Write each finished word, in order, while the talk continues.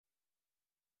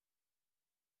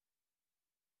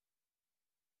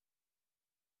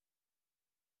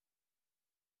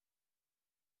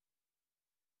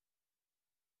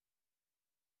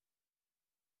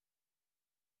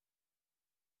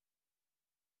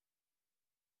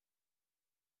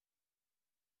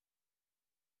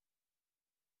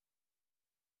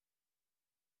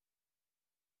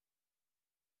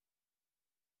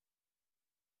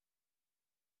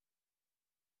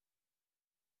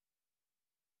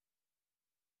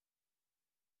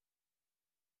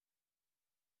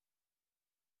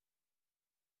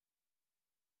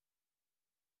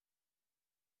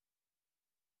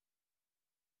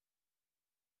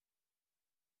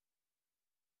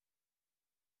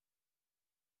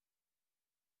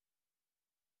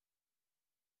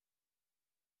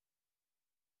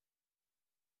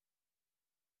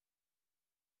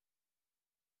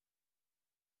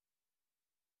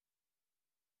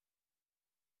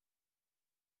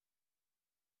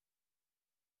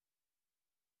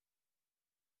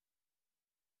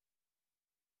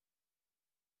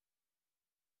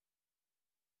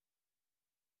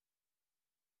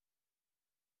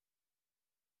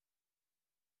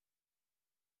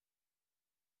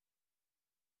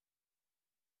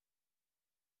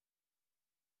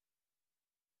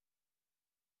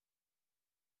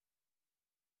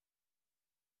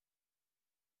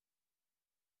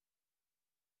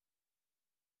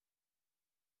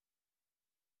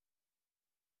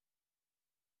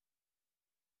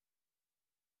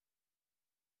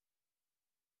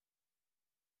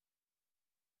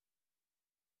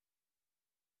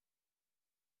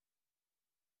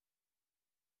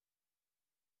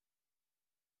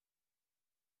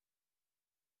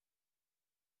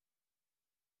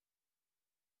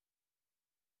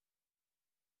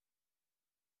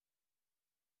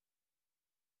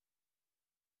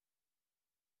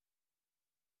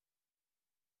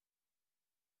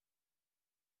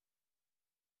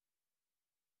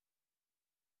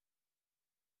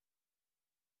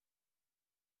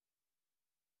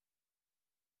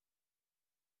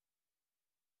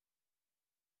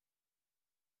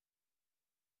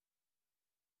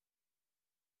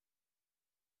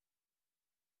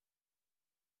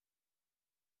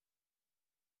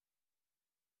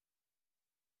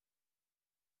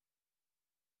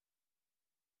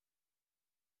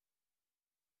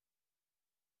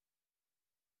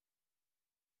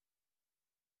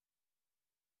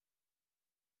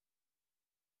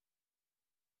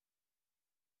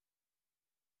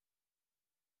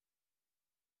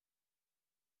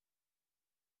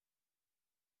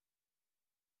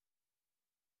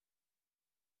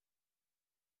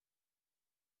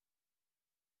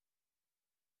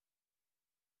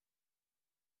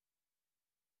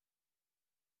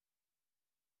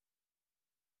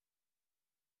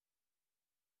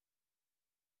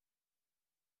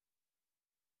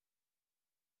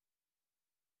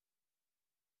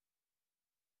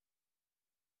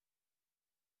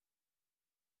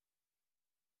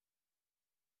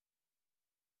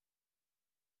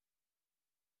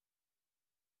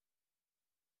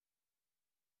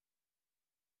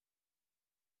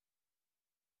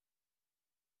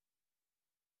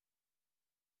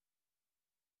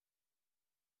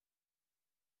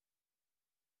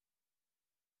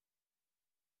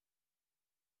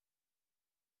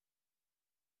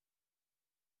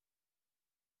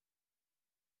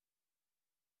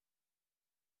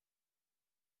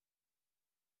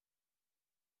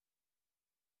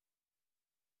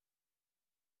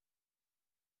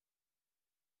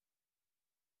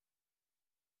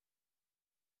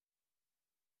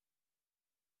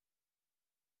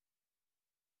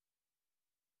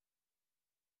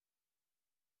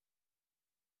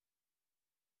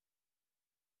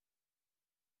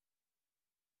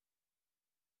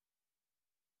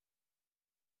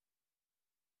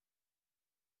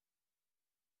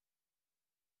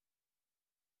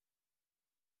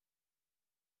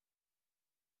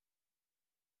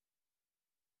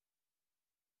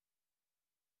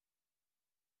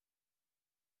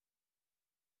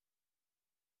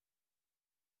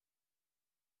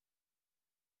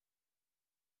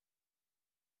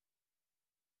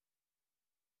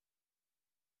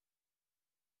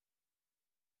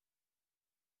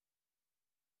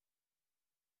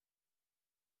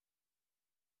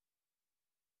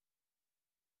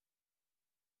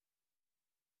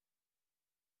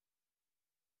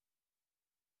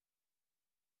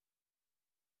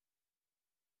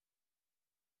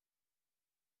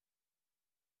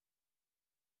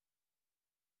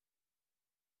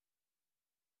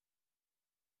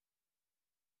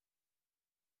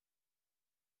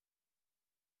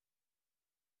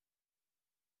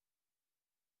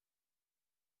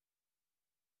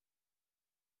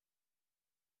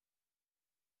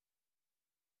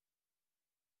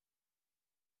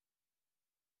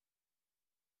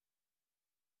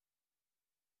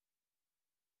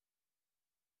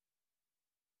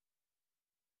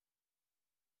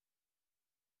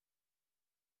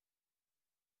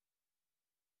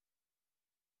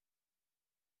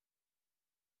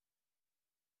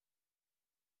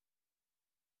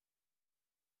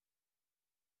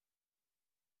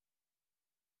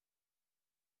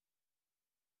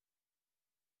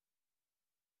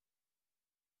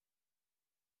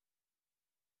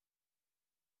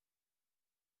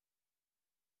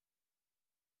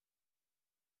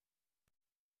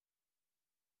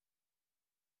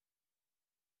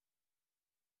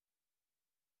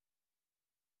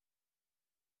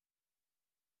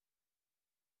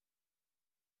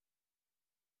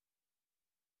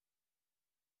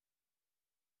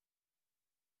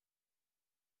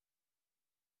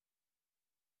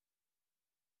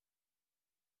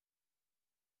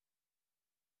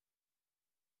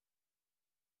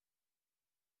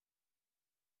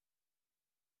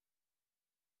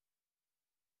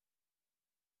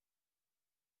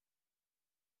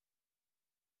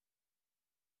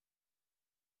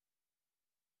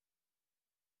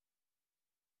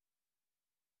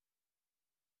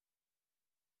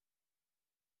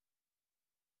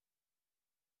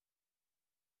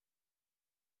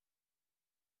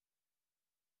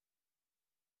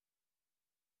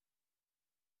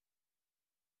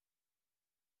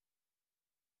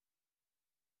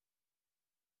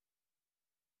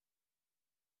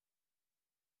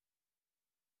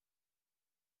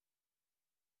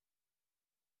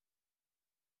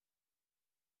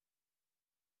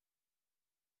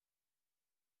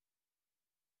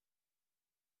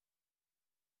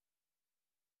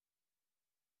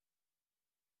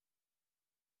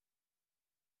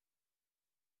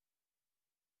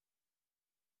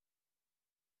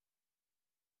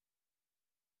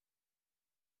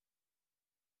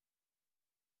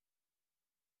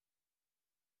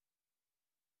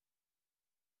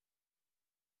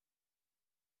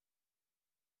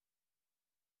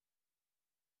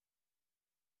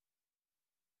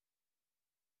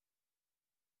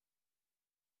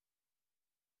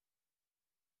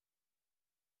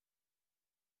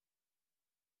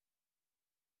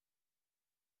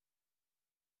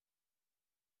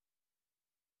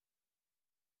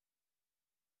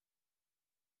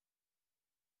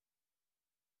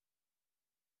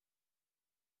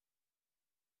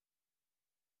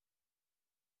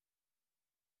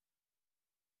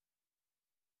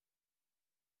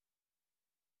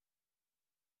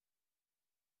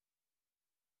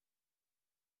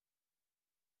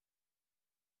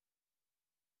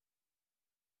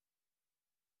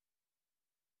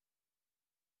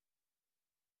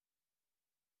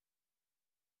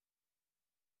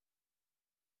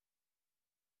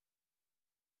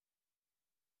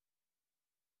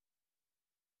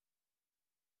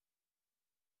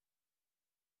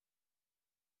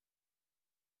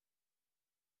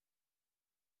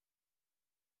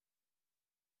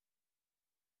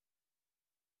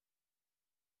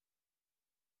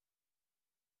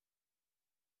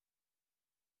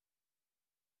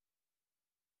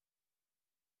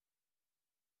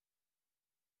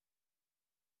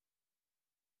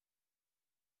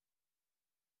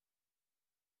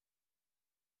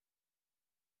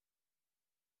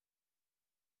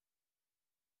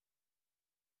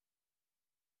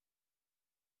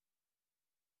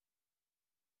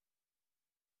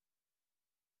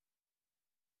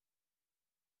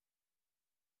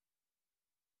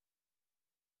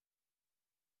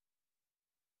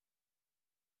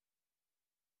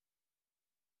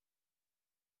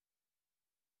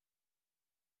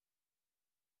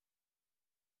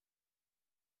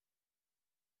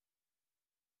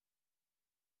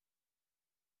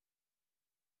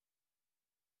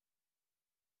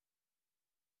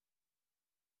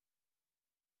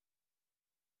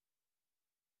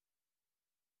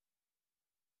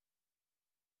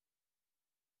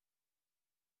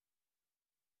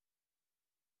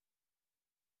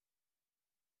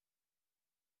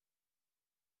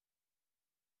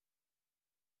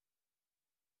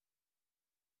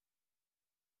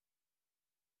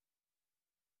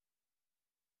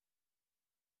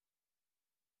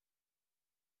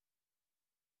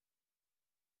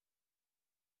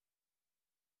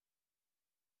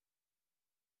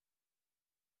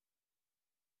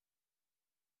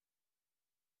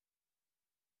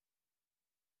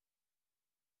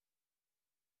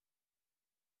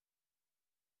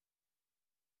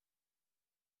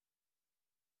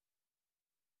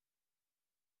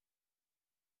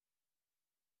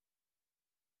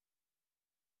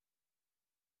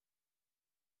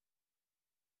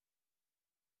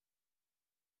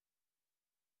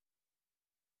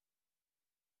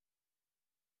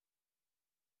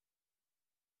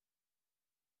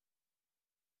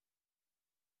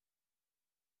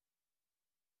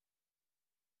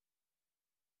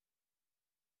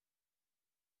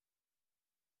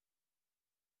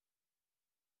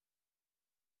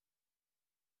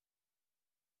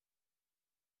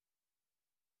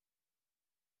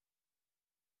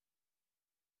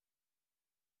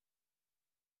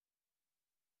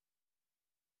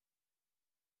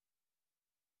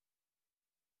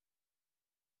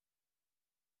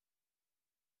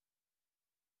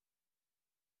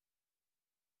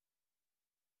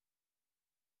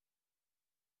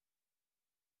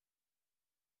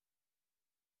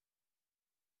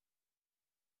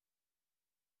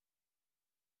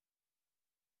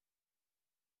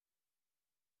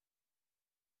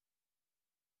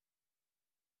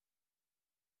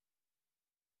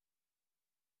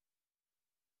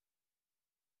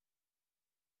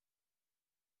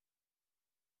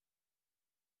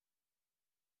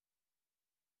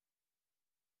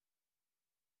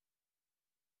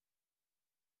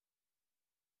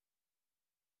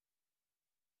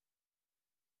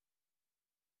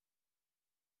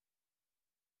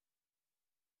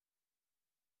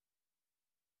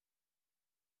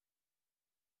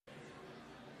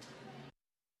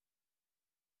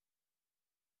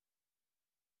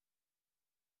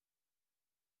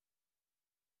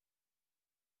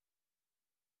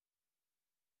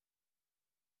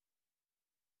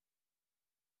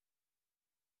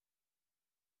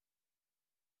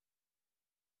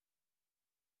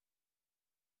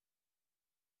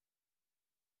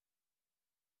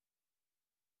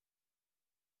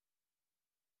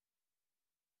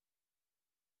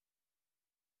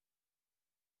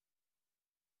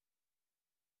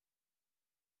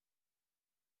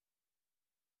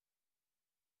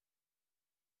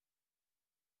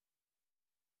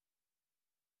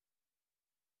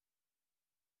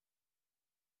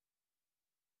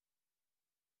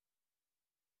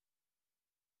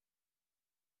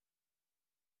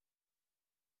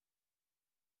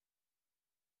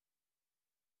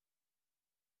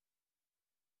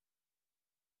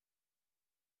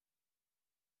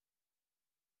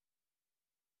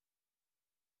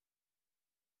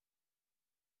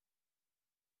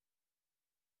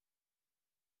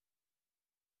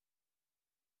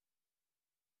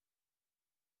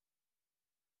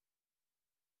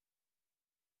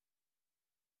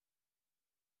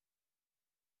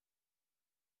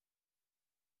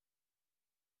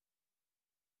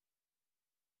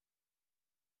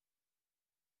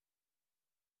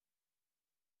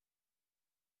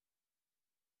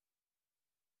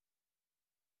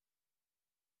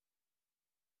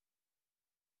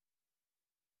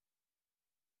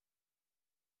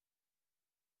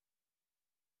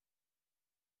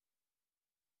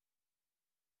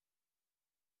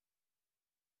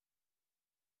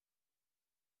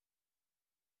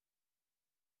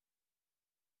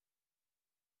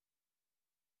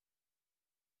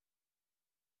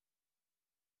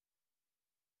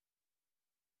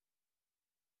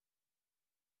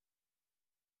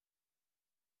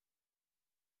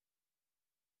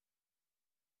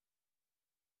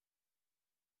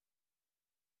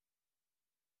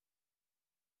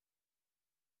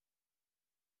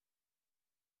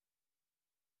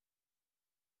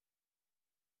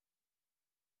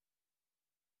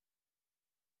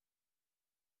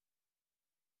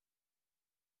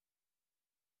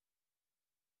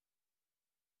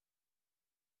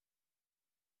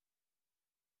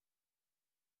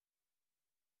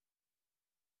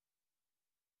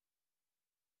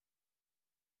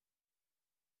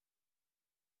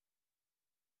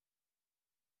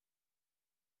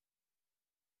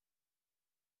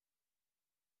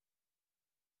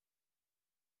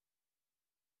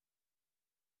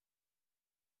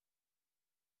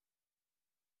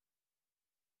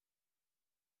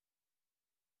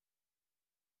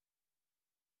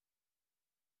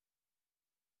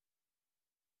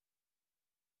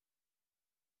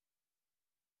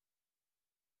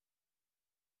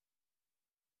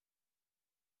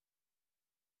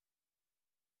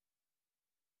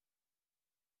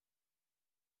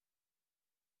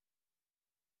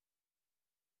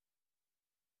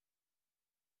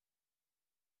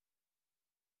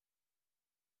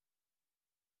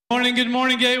Good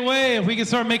morning, Gateway. If we can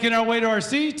start making our way to our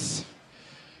seats.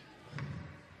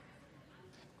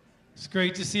 It's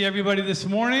great to see everybody this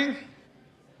morning.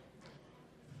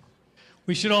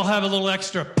 We should all have a little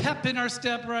extra pep in our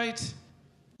step, right?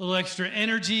 A little extra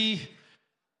energy.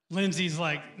 Lindsay's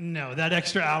like, no, that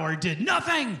extra hour did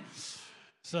nothing.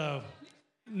 So,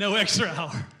 no extra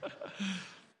hour.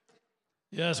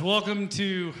 Yes, welcome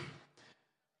to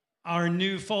our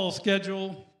new fall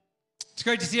schedule. It's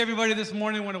great to see everybody this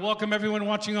morning. I want to welcome everyone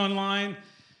watching online.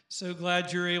 So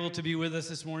glad you're able to be with us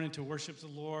this morning to worship the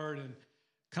Lord and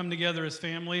come together as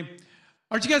family.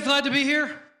 Aren't you guys glad to be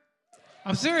here?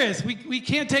 I'm serious. We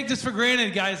can't take this for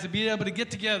granted, guys, to be able to get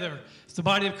together as the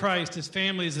body of Christ, as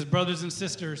families, as brothers and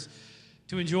sisters,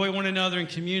 to enjoy one another in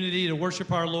community, to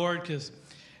worship our Lord, because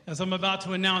as I'm about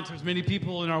to announce, there's many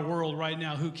people in our world right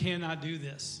now who cannot do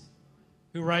this,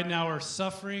 who right now are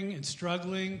suffering and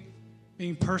struggling,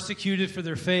 being persecuted for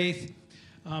their faith.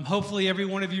 Hopefully every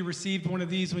one of you received one of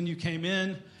these when you came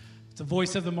in. It's the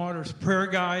Voice of the Martyrs prayer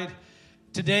guide.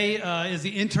 Today is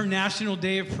the International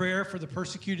Day of Prayer for the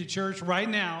Persecuted Church. Right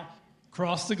now,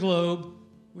 across the globe,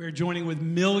 we're joining with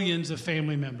millions of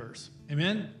family members.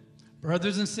 Amen?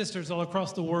 Brothers and sisters all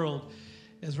across the world,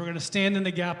 as we're going to stand in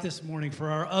the gap this morning for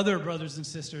our other brothers and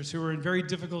sisters who are in very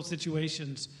difficult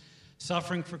situations,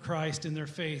 suffering for Christ in their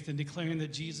faith and declaring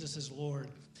that Jesus is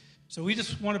Lord. So we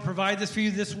just want to provide this for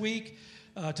you this week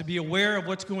to be aware of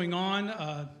what's going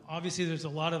on. Obviously, there's a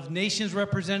lot of nations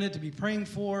represented to be praying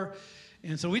for.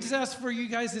 And so we just asked for you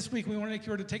guys this week. We want to make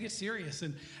sure to take it serious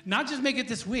and not just make it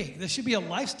this week. This should be a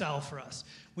lifestyle for us.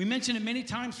 We mention it many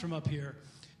times from up here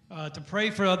to pray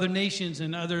for other nations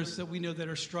and others that we know that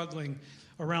are struggling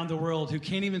around the world who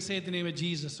can't even say the name of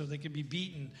Jesus, so they could be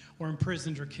beaten or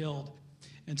imprisoned or killed.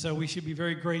 And so we should be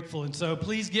very grateful. And so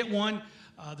please get one.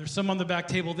 There's some on the back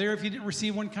table there if you didn't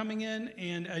receive one coming in.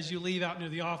 And as you leave out into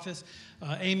the office,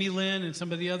 Amy Lynn and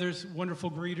some of the others, wonderful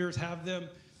greeters, have them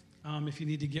if you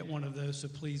need to get one of those, so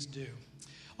please do.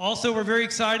 Also, we're very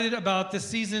excited about this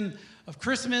season of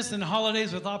Christmas and the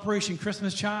holidays with Operation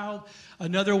Christmas Child,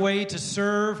 another way to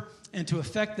serve and to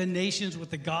affect the nations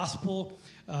with the gospel.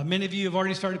 Many of you have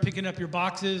already started picking up your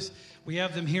boxes. We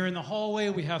have them here in the hallway.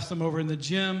 We have some over in the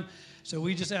gym. So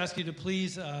we just ask you to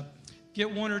please get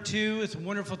one or two. It's a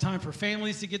wonderful time for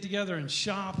families to get together and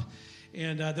shop.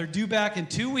 And they're due back in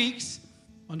 2 weeks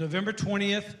on November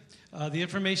 20th. The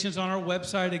information is on our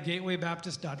website at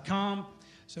gatewaybaptist.com.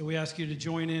 So we ask you to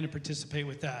join in and participate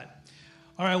with that.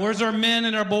 All right, where's our men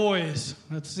and our boys?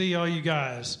 Let's see all you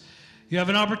guys. You have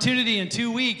an opportunity in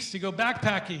 2 weeks to go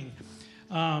backpacking.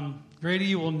 Grady,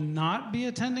 you will not be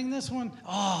attending this one?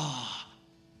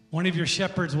 One of your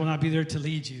shepherds will not be there to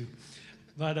lead you.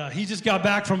 But he just got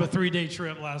back from a 3-day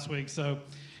trip last week, so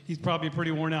he's probably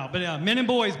pretty worn out. But men and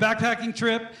boys, backpacking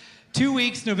trip, 2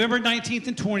 weeks, November 19th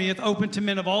and 20th, open to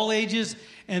men of all ages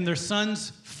and their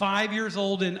sons 5 years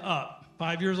old and up.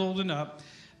 5 years old and up.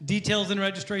 Details and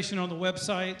registration on the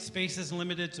website. Space is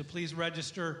limited, so please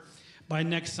register by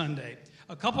next Sunday.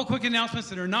 A couple quick announcements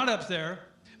that are not up there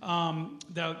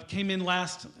that came in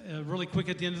last really quick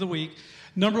at the end of the week.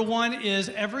 Number one is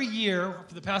every year,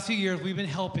 for the past few years, we've been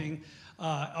helping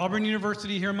Auburn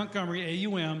University here in Montgomery,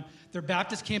 AUM, their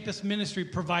Baptist Campus Ministry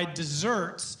provide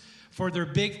desserts for their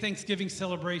big Thanksgiving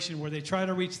celebration where they try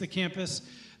to reach the campus.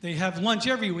 They have lunch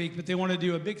every week, but they want to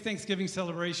do a big Thanksgiving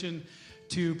celebration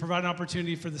to provide an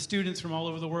opportunity for the students from all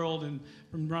over the world and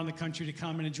from around the country to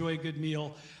come and enjoy a good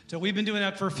meal. So we've been doing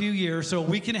that for a few years. So a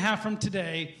week and a half from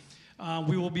today,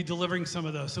 we will be delivering some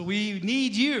of those. So we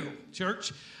need you,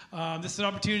 church. This is an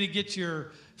opportunity to get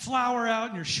your flour out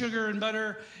and your sugar and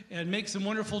butter and make some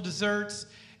wonderful desserts.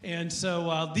 And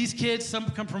so these kids, some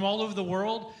come from all over the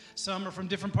world. Some are from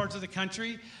different parts of the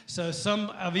country. So some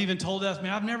have even told us,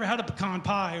 man, I've never had a pecan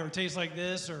pie or taste like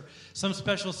this or some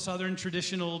special southern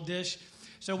traditional dish.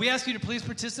 So we ask you to please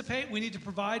participate. We need to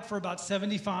provide for about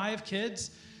 75 kids.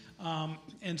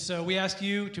 And so we ask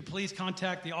you to please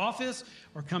contact the office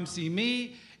or come see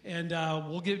me. And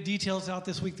we'll get details out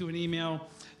this week through an email.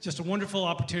 Just a wonderful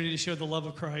opportunity to show the love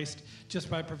of Christ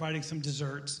just by providing some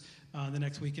desserts the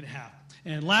next week and a half.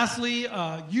 And lastly,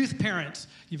 youth parents.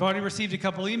 You've already received a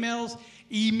couple emails.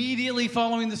 Immediately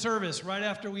following the service, right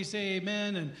after we say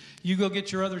amen and you go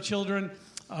get your other children,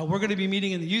 we're going to be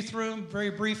meeting in the youth room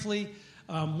very briefly.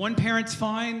 One parent's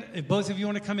fine. If both of you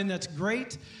want to come in, that's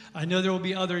great. I know there will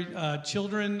be other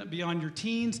children beyond your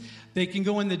teens. They can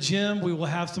go in the gym. We will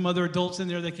have some other adults in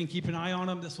there that can keep an eye on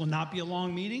them. This will not be a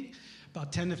long meeting,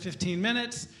 about 10 to 15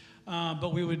 minutes.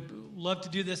 But we would love to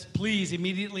do this, please,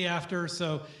 immediately after.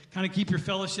 So kind of keep your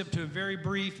fellowship to a very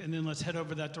brief, and then let's head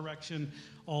over that direction,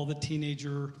 all the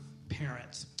teenager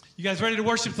parents. You guys ready to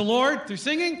worship the Lord through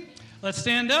singing? Let's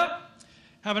stand up,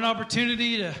 have an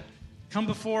opportunity to come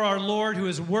before our Lord who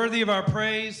is worthy of our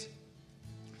praise.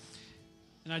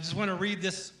 And I just want to read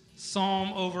this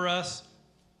psalm over us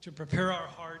to prepare our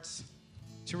hearts,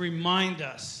 to remind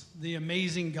us the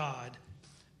amazing God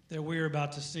that we are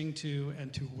about to sing to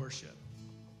and to worship.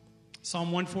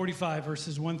 Psalm 145,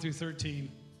 verses 1 through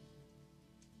 13.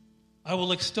 I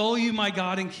will extol you, my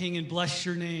God and King, and bless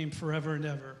your name forever and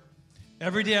ever.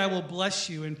 Every day I will bless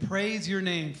you and praise your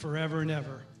name forever and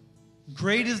ever.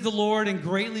 Great is the Lord and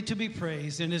greatly to be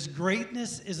praised, and his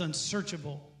greatness is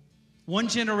unsearchable. One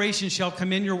generation shall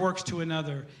commend your works to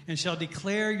another, and shall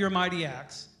declare your mighty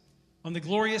acts. On the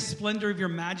glorious splendor of your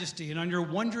majesty and on your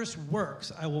wondrous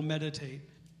works I will meditate.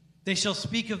 They shall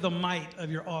speak of the might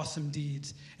of your awesome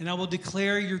deeds, and I will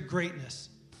declare your greatness.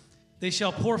 They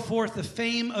shall pour forth the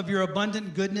fame of your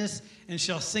abundant goodness, and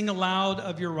shall sing aloud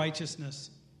of your righteousness.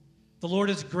 The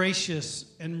Lord is gracious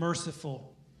and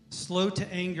merciful, slow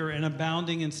to anger and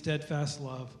abounding in steadfast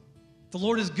love. The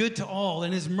Lord is good to all,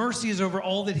 and his mercy is over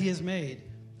all that he has made.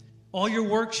 All your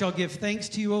work shall give thanks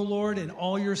to you, O Lord, and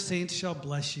all your saints shall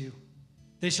bless you.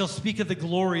 They shall speak of the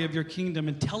glory of your kingdom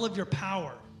and tell of your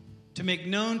power, to make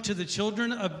known to the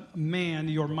children of man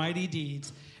your mighty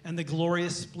deeds and the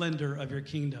glorious splendor of your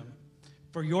kingdom.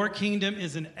 For your kingdom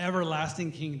is an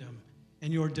everlasting kingdom,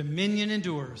 and your dominion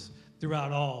endures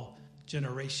throughout all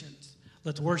generations.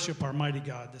 Let's worship our mighty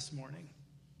God this morning.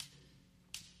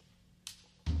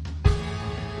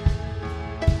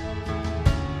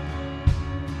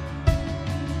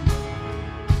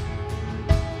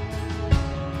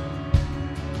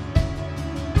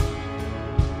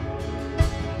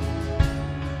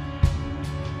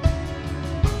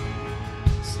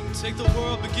 Take the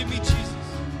world, but give me Jesus.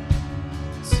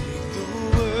 Take the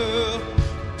world,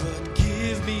 but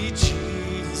give me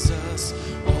Jesus.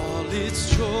 All its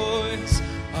joys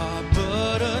are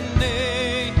but a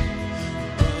name,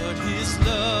 but his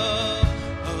love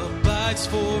abides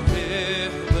forever.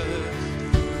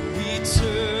 Through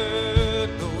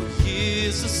eternal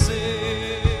years the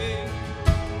same.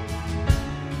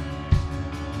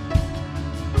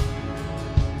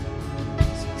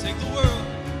 So take the world.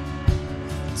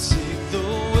 Take the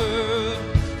world,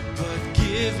 but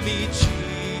give me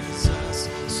Jesus,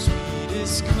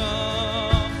 sweetest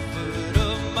comfort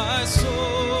of my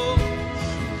soul.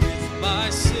 With my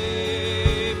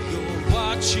Savior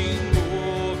watching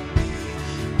over me,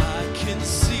 I can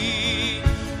see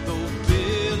the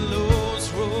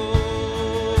billows roll.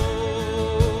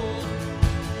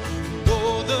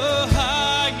 Oh, the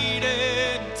height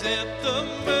and depth of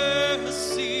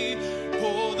mercy,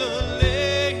 oh, the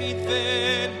length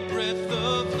and breadth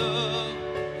of love,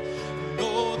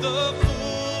 know the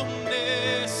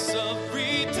fullness of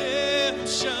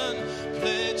redemption,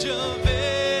 pledge of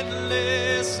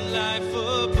endless life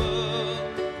above.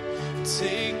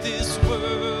 Take this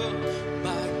world,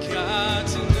 my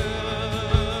God's enough.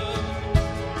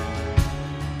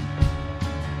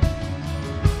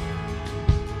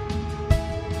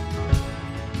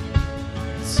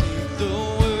 Take the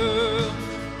world,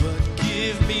 but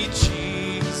give me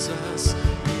Jesus.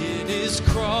 In his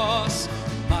cross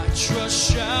my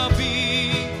trust shall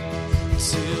be,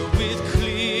 till with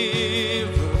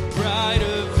clearer,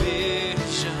 brighter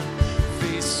vision,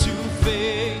 face to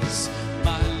face,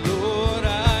 my Lord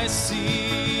I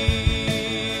see.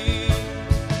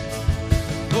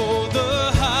 Oh,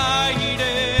 the height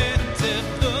and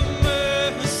depth of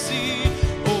mercy,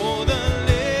 oh, the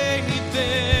length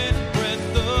and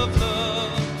breadth of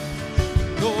love,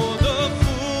 oh, the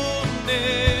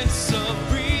fullness of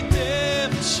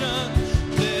redemption,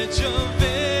 pledge of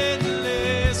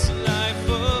endless life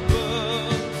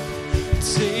above.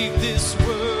 Take this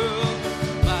world,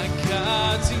 my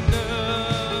God's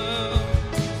enough.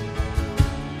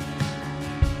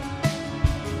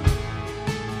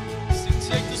 Sing,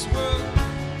 take this world,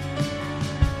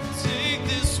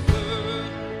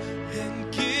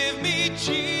 and give me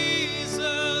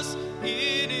Jesus.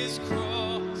 In his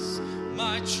cross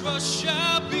my trust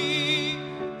shall be.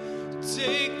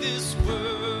 Take this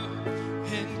world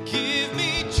and give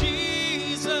me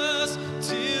Jesus,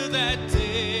 till that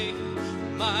day,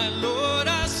 my Lord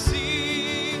I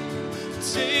see.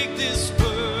 Take this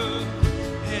world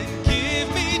and give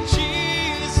me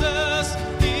Jesus.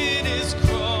 In his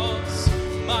cross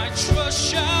my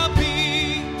trust shall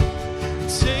be.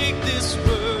 Take this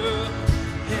world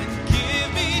and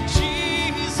give me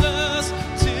Jesus,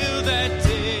 till that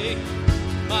day,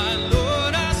 my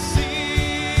Lord I see.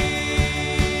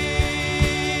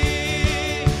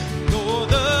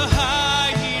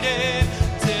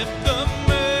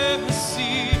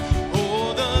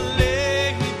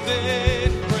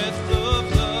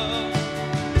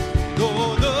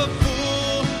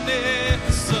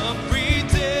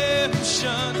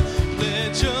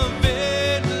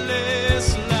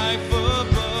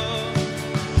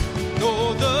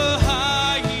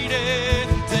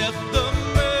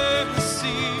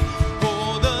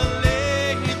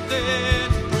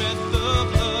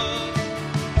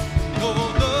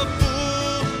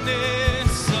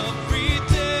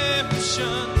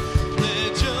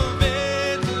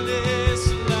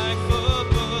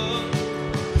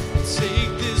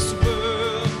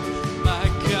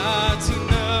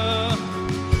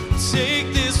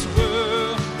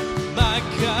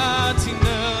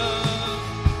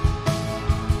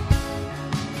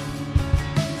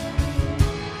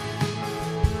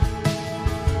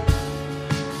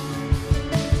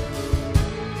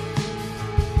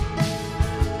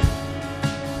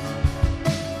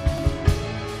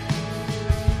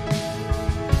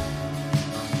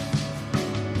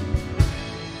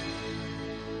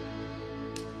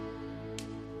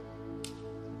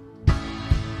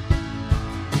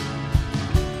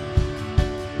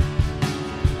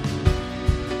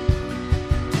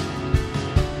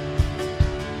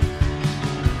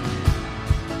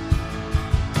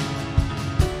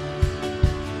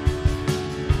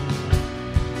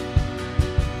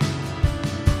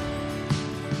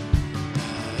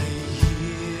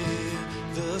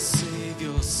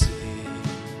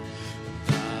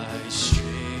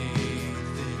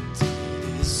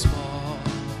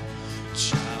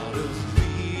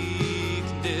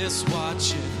 just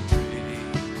watch and pray.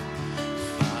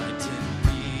 Find in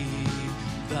me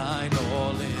thine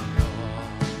all in all.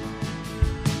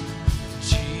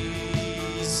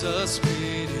 Jesus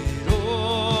paid it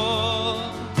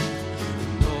all,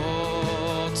 and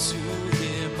all to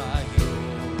him I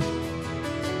owe.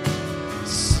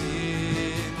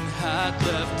 Sin had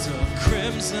left a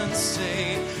crimson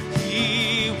stain,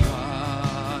 he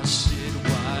washed it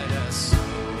white as snow.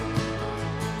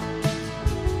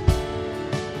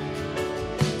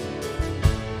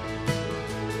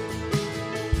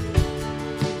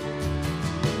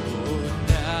 Oh,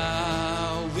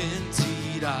 now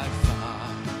indeed I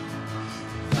find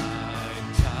thine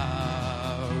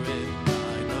power in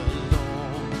mine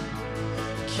alone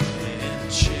can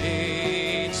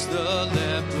change the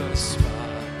leper's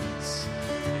spots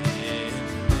and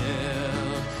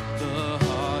melt the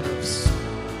heart of stone.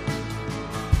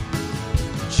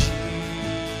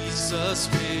 Jesus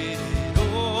paid it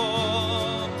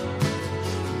all,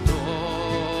 and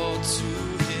all to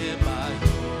him I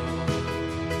owe.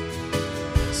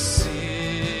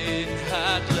 Sin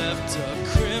had left a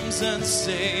crimson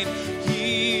stain,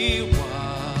 he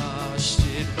washed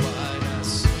it white as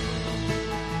snow.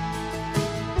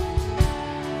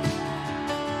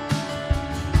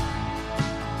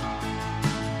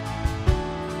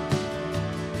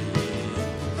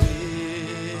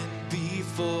 When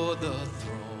before the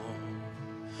throne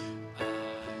I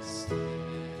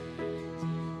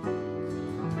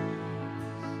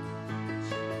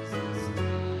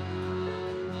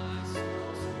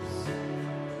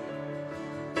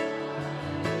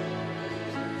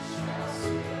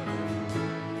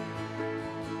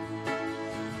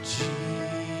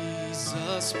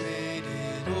Jesus paid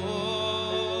it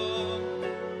all.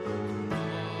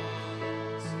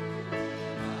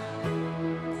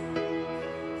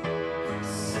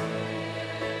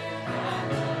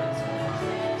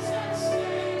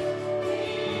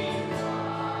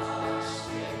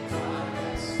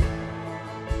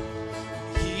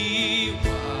 He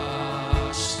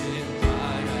washed it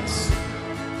white as snow.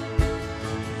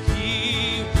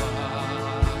 He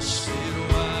washed it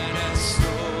white as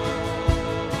snow.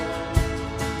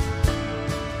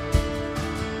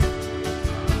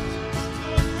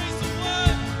 Praise the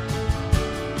one.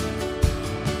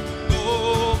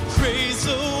 Oh, praise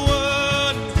the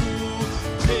one who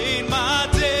paid my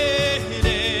debt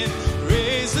and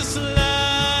raised this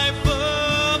life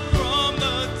up from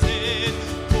the dead.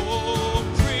 Oh,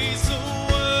 praise the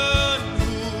one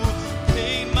who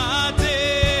paid my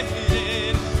debt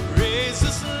and raised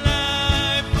this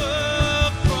life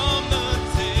up from the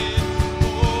dead.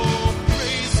 Oh,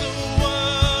 praise the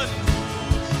one who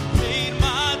paid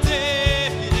my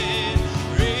debt and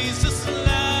raised this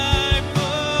life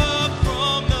up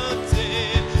from the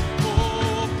dead.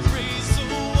 Oh, praise the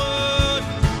one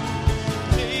who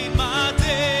paid my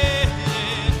debt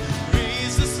and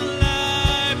raised this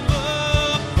life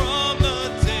up from the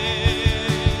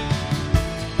dead.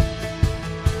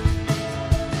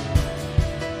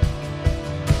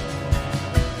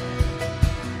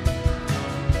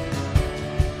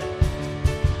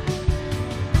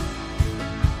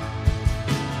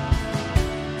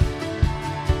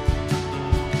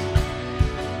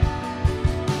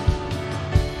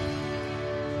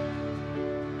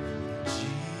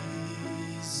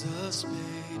 Jesus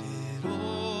paid it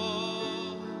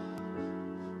all.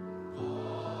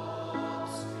 All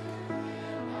to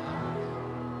him I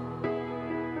owe.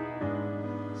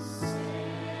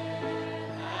 Sin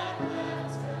had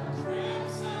left a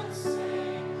crimson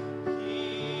stain,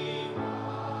 he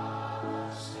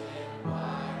washed it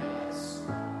white as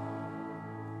snow.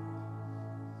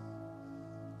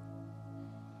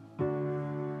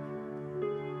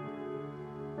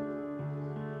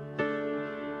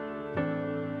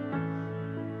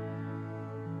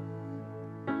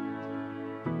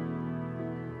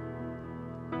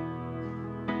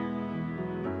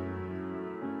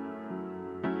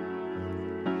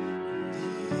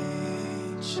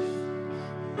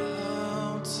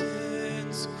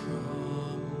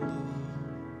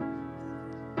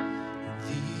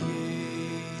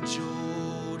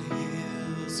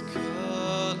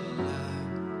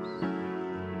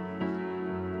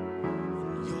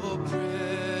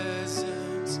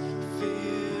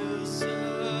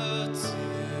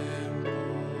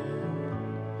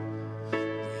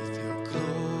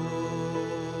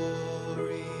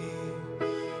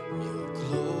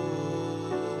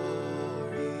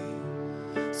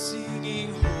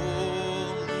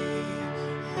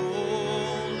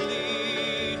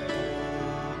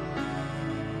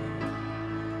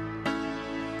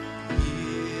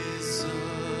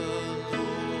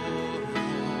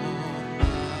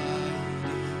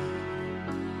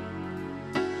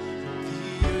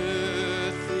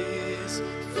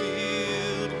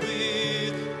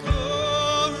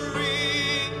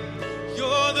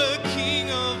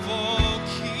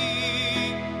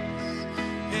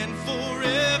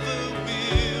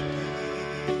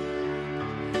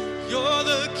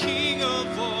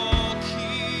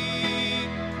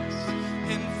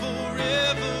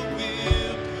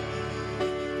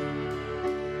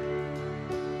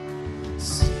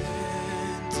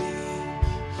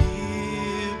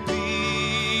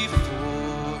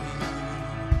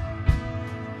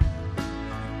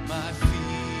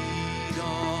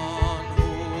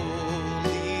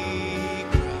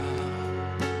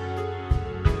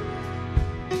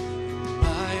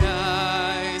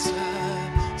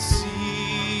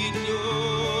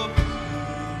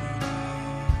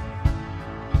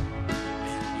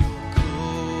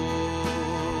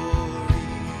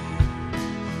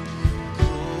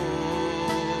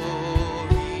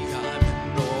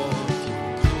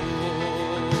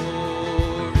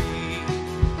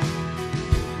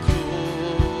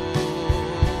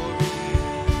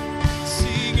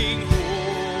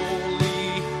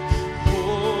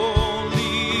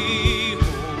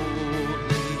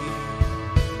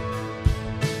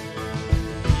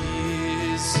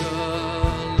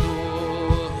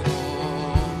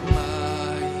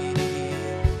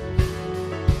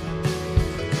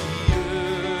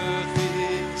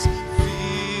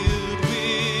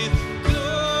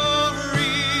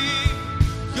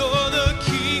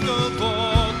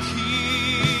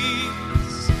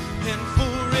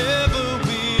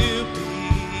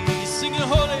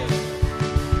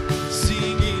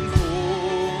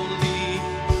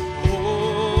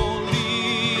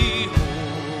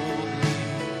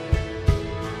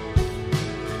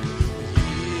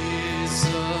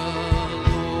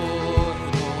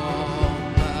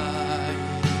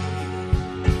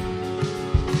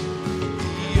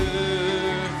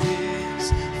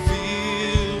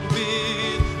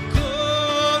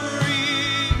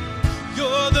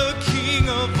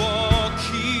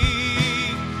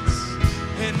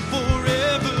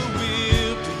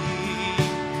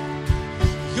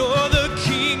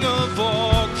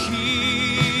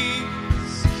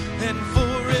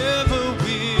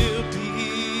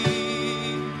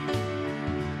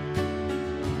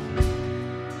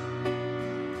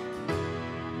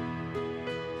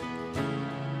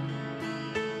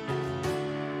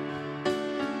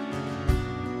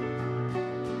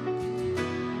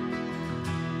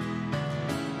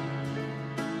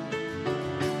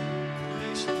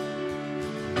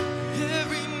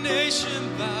 nation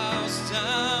bows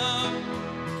down,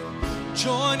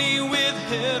 joining with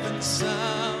heaven's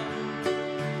sound,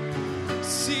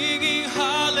 singing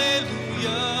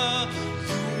hallelujah.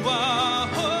 You are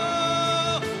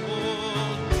holy.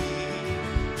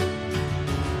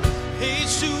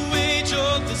 Age to age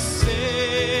you're the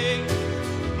same.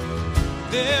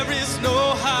 There is no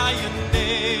higher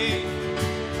name.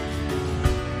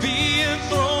 Be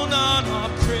enthroned on our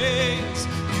praise.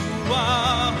 You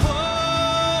are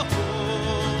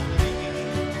holy.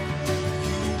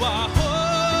 You are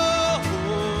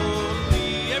holy.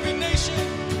 Every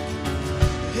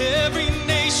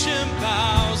nation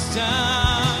bows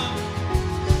down,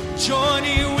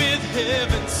 joining with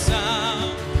heaven's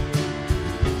sound,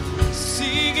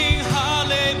 singing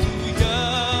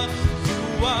hallelujah.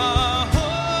 You are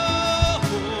holy.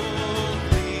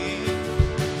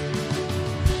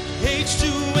 Age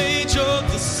to age you're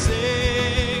the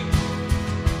same.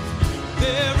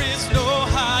 There is no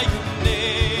higher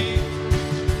name.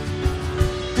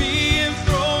 Be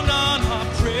enthroned on our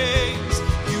praise.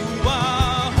 You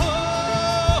are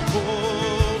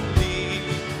holy.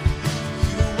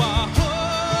 You are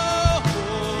holy.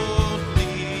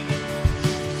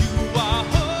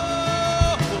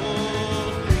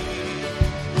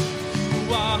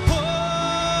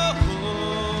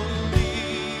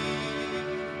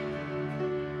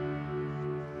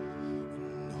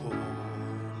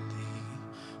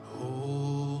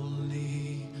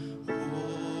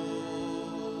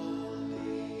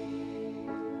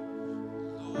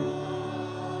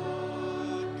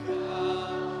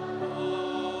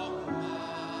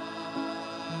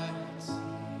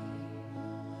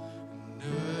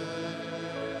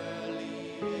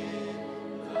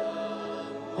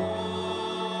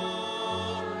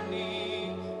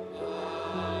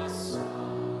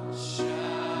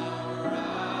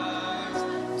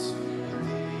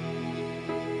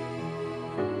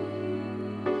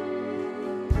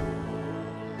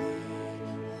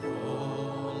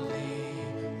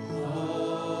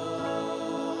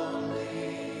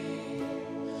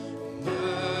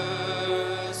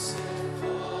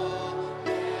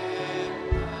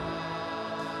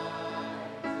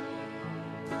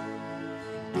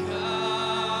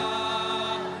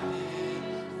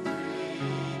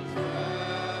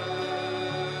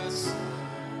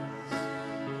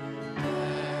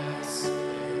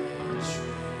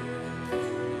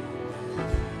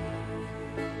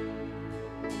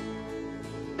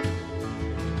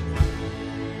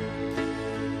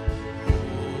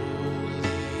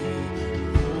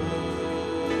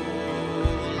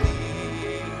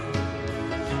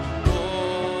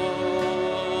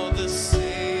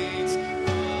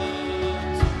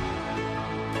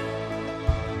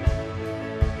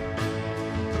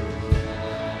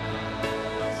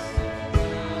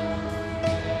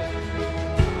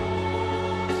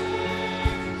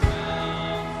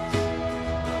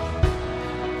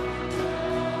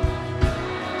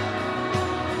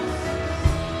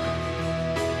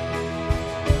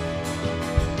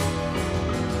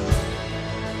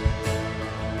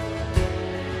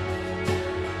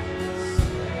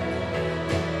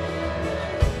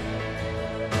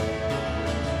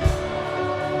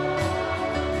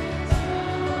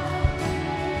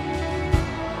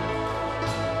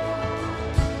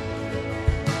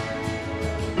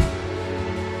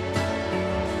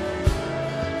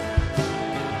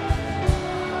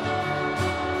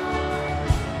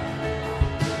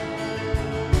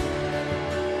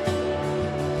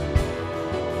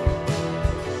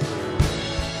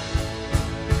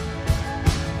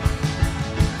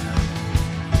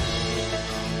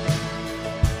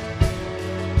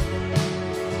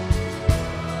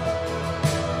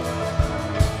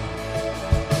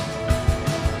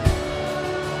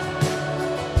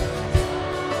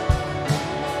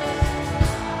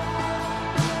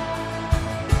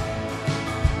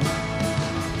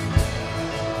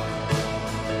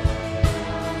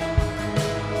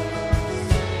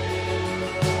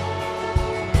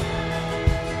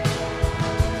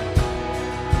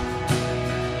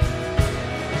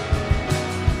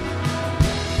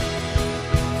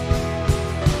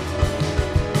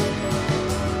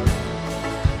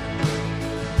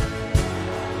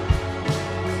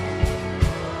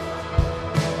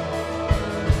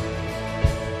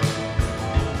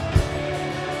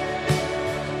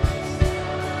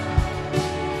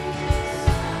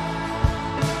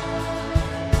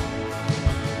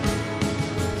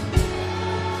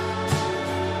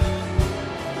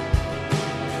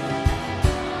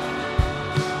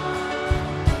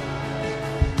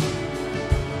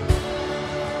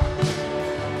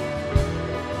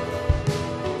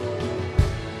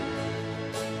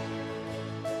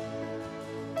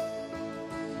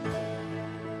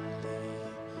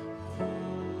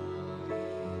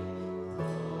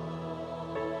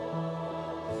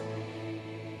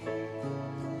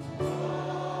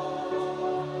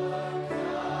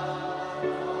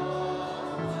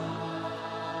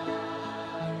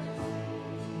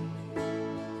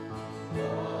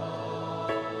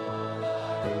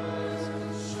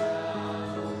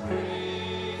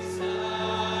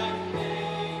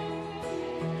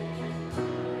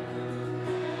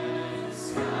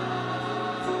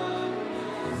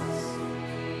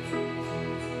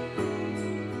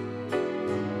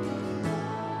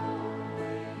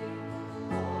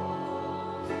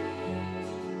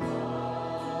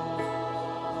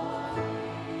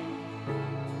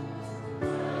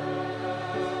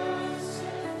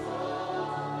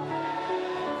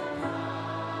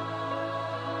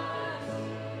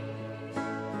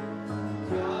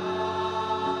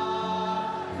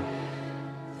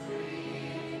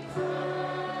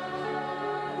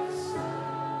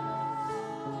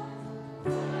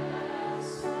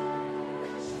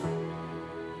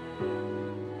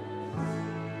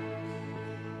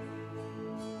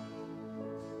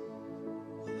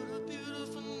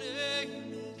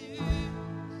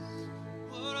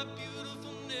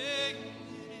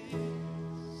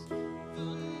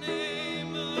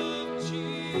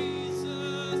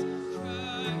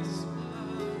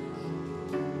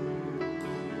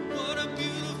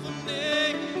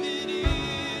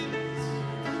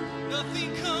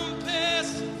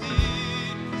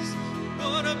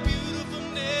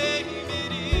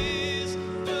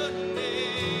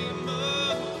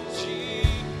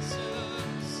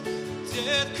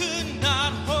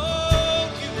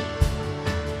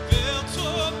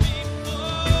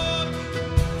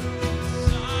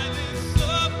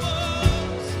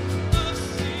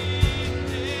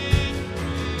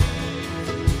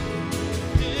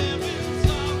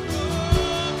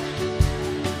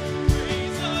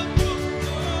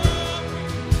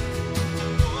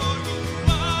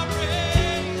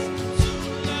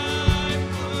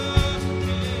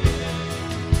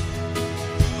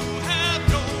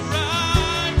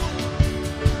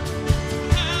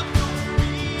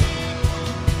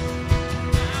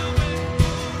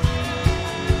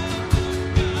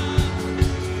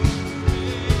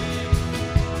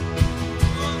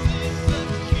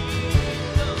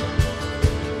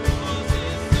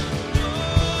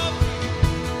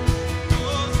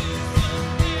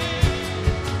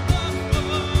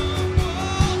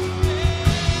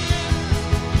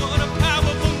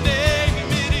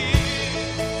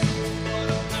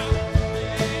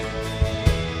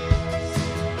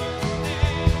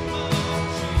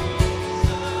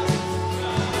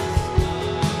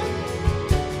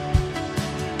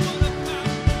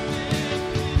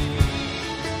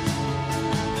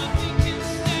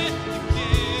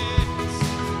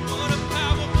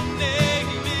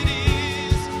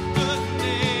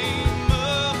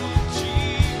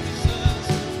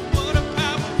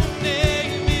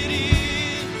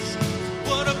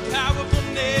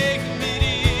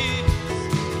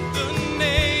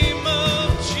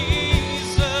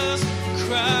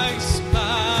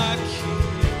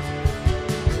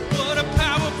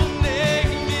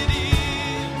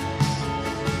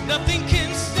 Nothing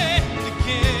can stand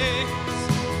against.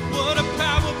 What a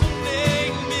powerful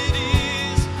name it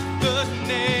is, the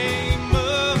name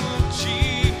of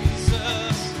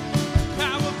Jesus.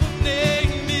 Powerful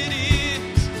name it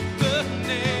is, the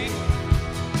name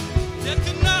that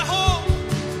could not hold,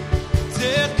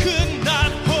 that could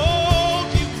not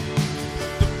hold you.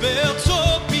 The bell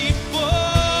tore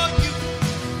before you,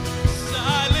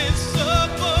 silence the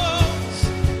voice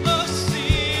of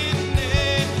sin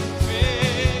and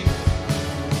pain.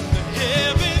 The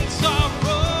heavens are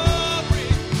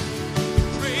roaring,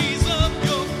 praise of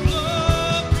your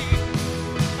glory,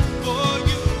 for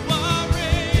you are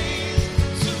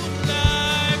raised to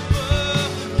life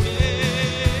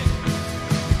again.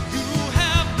 You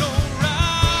have no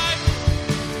rival,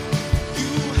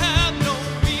 you have no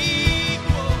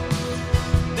equal,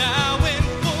 now and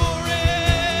forever,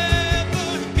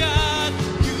 God,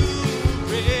 you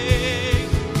reign.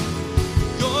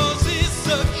 Yours is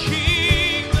the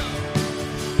kingdom,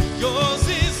 yours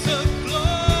is the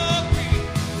glory,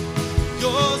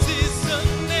 yours is the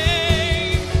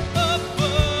name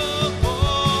above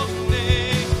all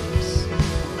names.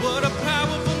 What a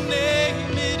powerful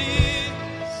name it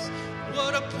is,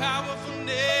 what a powerful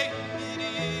name it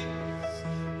is,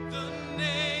 the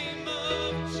name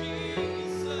of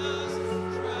Jesus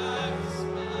Christ,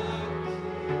 my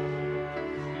King.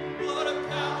 What a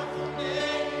powerful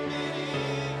name it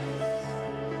is,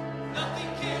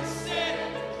 nothing can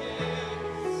stand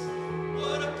against.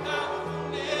 What a powerful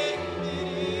name it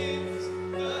is,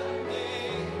 the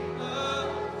name of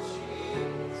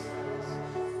Jesus.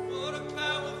 What a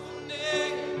powerful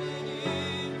name it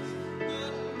is, the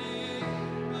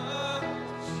name of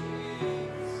Jesus.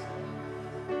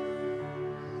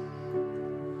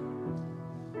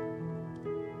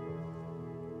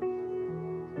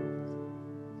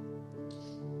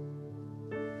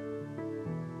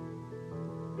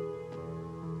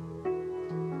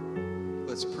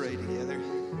 Let's pray together.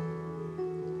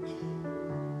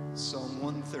 Psalm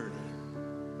 130.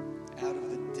 Out of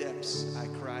the depths I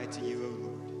cry to you, O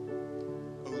Lord.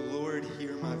 O Lord,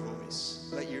 hear my voice.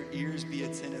 Let your ears be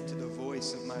attentive to the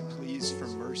voice of my pleas for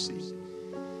mercy.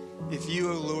 If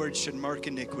you, O Lord, should mark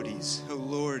iniquities, O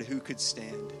Lord, who could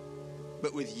stand?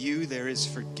 But with you there is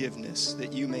forgiveness,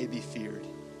 that you may be feared.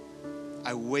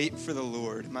 I wait for the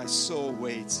Lord, my soul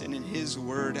waits, and in his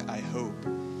word I hope.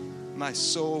 My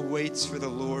soul waits for the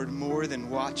Lord more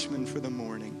than watchmen for the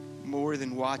morning, more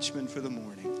than watchmen for the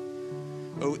morning.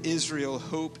 O Israel,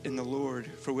 hope in the Lord,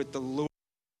 for with the Lord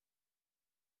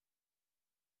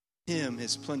him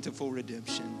is plentiful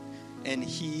redemption, and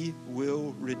he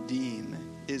will redeem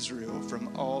Israel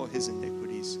from all his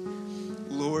iniquities.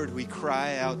 Lord, we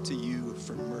cry out to you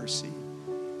for mercy.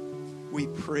 We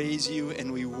praise you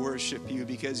and we worship you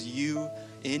because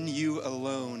in you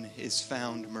alone is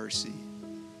found mercy.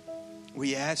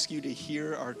 We ask you to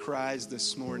hear our cries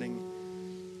this morning,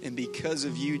 and because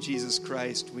of you, Jesus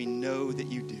Christ, we know that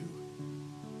you do.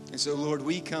 And so, Lord,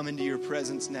 we come into your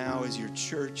presence now as your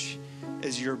church,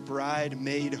 as your bride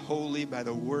made holy by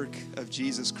the work of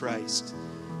Jesus Christ.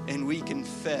 And we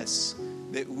confess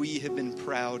that we have been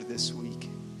proud this week.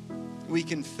 We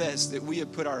confess that we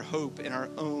have put our hope in our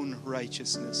own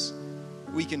righteousness.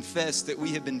 We confess that we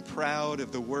have been proud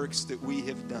of the works that we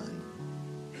have done,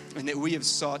 and that we have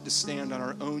sought to stand on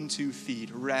our own 2 feet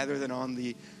rather than on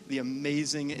the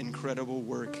amazing, incredible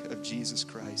work of Jesus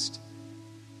Christ.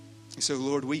 So,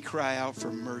 Lord, we cry out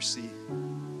for mercy.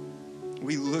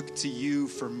 We look to you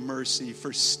for mercy,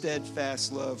 for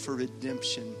steadfast love, for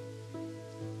redemption.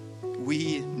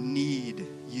 We need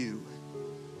you.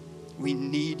 We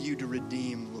need you to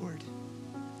redeem, Lord.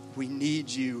 We need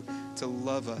you to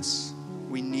love us.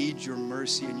 We need your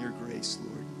mercy and your grace,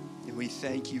 Lord. And we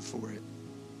thank you for it.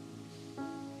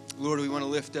 Lord, we want to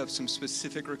lift up some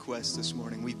specific requests this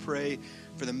morning. We pray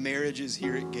for the marriages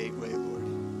here at Gateway, Lord.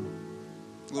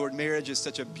 Lord, marriage is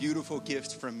such a beautiful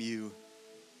gift from you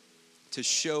to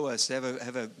show us, to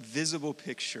have a visible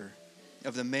picture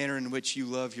of the manner in which you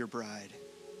love your bride.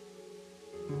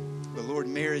 But Lord,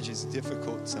 marriage is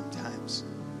difficult sometimes.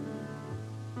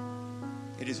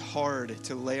 It is hard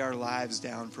to lay our lives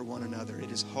down for one another. It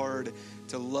is hard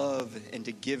to love and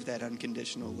to give that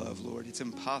unconditional love, Lord. It's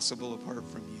impossible apart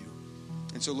from you.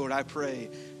 And so, Lord, I pray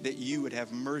that you would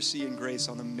have mercy and grace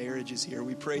on the marriages here.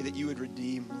 We pray that you would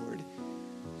redeem, Lord.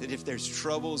 That if there's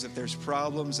troubles, if there's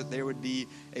problems, that there would be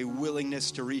a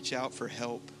willingness to reach out for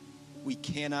help. We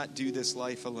cannot do this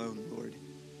life alone, Lord.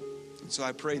 And so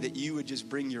I pray that you would just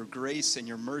bring your grace and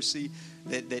your mercy,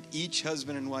 that each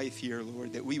husband and wife here,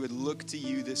 Lord, that we would look to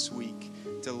you this week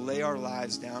to lay our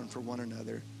lives down for one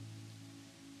another.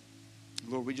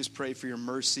 Lord, we just pray for your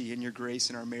mercy and your grace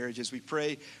in our marriages. We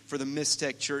pray for the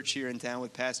Mistech Church here in town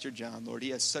with Pastor John. Lord, he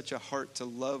has such a heart to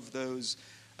love those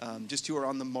just who are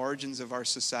on the margins of our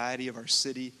society, of our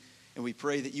city. And we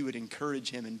pray that you would encourage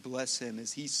him and bless him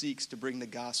as he seeks to bring the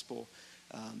gospel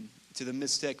to the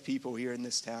Mistech people here in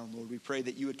this town. Lord, we pray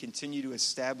that you would continue to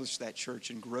establish that church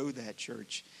and grow that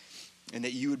church, and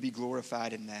that you would be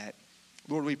glorified in that.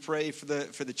 Lord, we pray for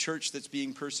the church that's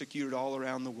being persecuted all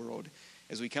around the world.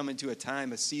 As we come into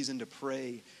a season to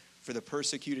pray for the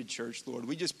persecuted church, Lord,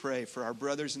 we just pray for our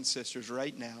brothers and sisters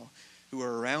right now who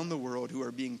are around the world, who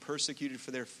are being persecuted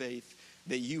for their faith,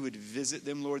 that you would visit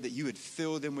them, Lord, that you would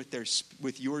fill them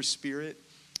with your Spirit,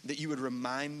 that you would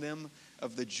remind them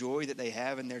of the joy that they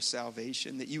have in their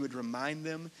salvation, that you would remind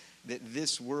them that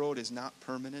this world is not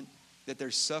permanent, that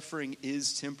their suffering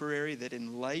is temporary, that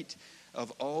in light of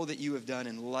all that you have done,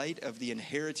 in light of the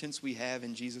inheritance we have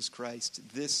in Jesus Christ,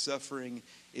 this suffering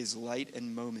is light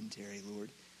and momentary, Lord.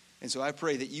 And so I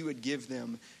pray that you would give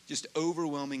them just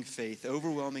overwhelming faith,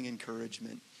 overwhelming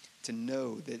encouragement to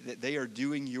know that they are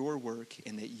doing your work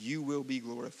and that you will be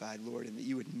glorified, Lord, and that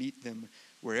you would meet them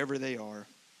wherever they are.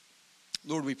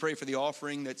 Lord, we pray for the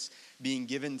offering that's being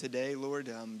given today, Lord,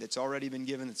 that's already been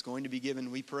given, that's going to be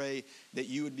given. We pray that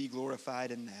you would be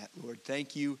glorified in that, Lord.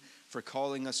 Thank you for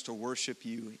calling us to worship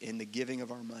you in the giving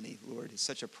of our money, Lord. It's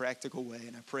such a practical way,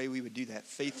 and I pray we would do that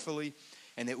faithfully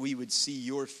and that we would see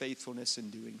your faithfulness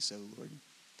in doing so, Lord.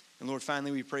 And Lord,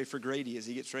 finally, we pray for Grady as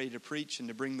he gets ready to preach and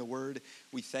to bring the word.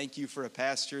 We thank you for a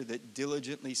pastor that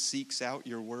diligently seeks out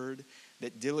your word,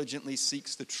 that diligently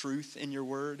seeks the truth in your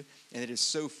word, and it is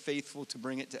so faithful to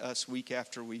bring it to us week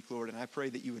after week, Lord. And I pray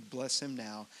that you would bless him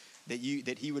now, that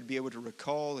he would be able to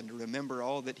recall and to remember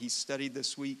all that he studied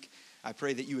this week. I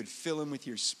pray that you would fill him with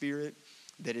your Spirit,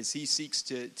 that as he seeks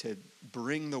to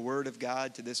bring the word of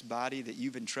God to this body, that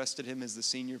you've entrusted him as the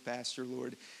senior pastor,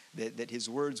 Lord, that his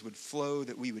words would flow,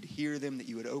 that we would hear them, that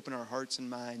you would open our hearts and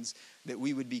minds, that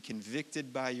we would be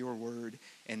convicted by your word,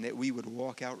 and that we would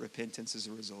walk out repentance as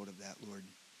a result of that, Lord.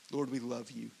 Lord, we love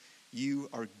you. You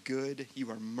are good. You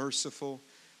are merciful.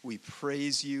 We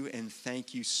praise you and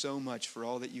thank you so much for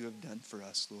all that you have done for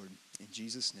us, Lord. In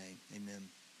Jesus' name, amen.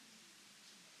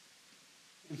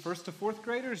 And first to fourth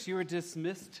graders, you are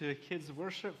dismissed to kids'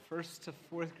 worship. First to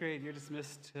fourth grade, you're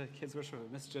dismissed to kids' worship with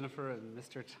Miss Jennifer and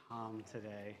Mr. Tom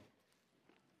today.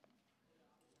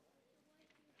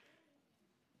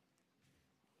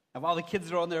 And while the kids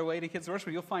are on their way to kids'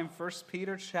 worship, you'll find 1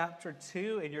 Peter chapter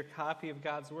 2 in your copy of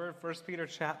God's Word. 1 Peter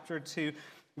chapter 2.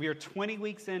 We are 20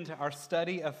 weeks into our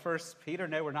study of 1 Peter.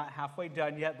 No, we're not halfway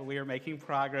done yet, but we are making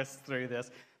progress through this.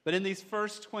 But in these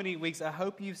first 20 weeks, I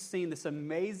hope you've seen this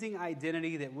amazing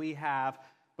identity that we have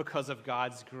because of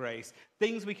God's grace.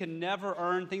 Things we can never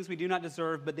earn, things we do not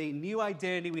deserve, but the new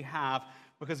identity we have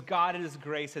because God in His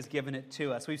grace has given it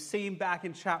to us. We've seen back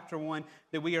in chapter 1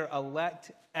 that we are elect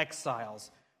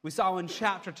exiles. We saw in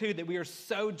chapter 2 that we are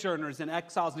sojourners and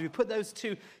exiles. And if we put those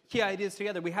two key ideas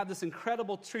together, we have this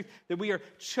incredible truth that we are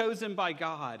chosen by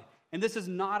God. And this is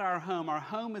not our home. Our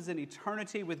home is in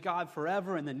eternity with God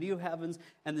forever in the new heavens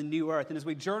and the new earth. And as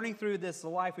we journey through this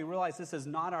life, we realize this is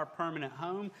not our permanent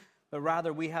home, but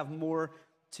rather we have more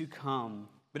to come.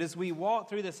 But as we walk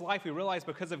through this life, we realize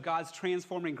because of God's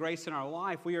transforming grace in our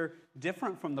life, we are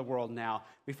different from the world now.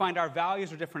 We find our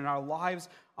values are different and our lives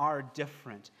are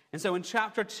different. And so in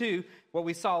chapter 2, what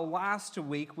we saw last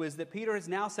week was that Peter has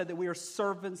now said that we are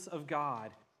servants of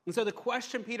God. And so the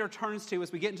question Peter turns to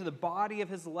as we get into the body of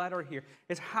his letter here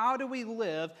is how do we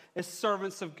live as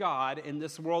servants of God in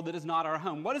this world that is not our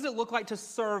home? What does it look like to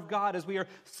serve God as we are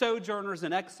sojourners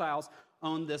and exiles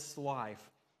on this life?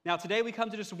 Now today we come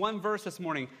to just one verse this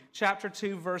morning, chapter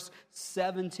 2, verse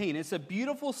 17. It's a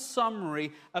beautiful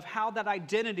summary of how that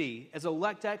identity as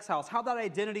elect exiles, how that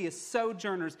identity as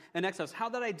sojourners and exiles, how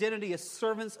that identity as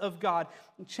servants of God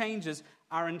changes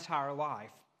our entire life.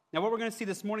 Now, what we're going to see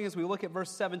this morning as we look at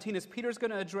verse 17 is Peter's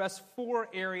going to address 4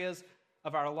 areas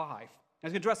of our life.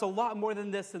 He's going to address a lot more than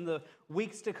this in the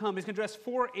weeks to come. He's going to address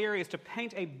 4 areas to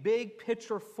paint a big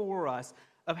picture for us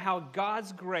of how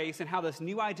God's grace and how this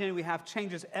new identity we have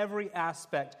changes every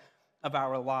aspect of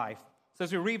our life. So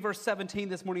as we read verse 17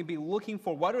 this morning, be looking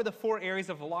for what are the 4 areas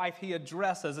of life he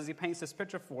addresses as he paints this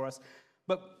picture for us.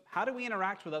 But how do we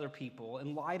interact with other people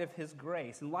in light of his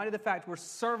grace? In light of the fact we're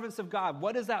servants of God,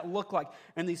 what does that look like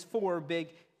in these 4 big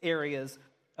areas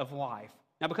of life?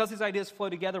 Now, because these ideas flow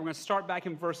together, we're going to start back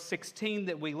in verse 16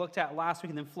 that we looked at last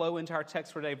week and then flow into our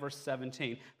text for today, verse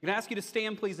 17. I'm going to ask you to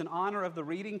stand, please, in honor of the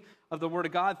reading of the Word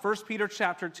of God. 1 Peter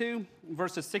chapter 2,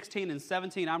 verses 16 and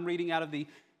 17. I'm reading out of the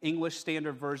English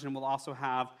Standard Version. We'll also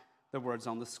have the words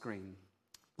on the screen.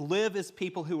 Live as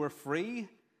people who are free,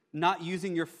 not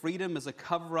using your freedom as a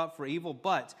cover-up for evil,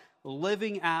 but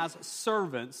living as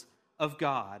servants of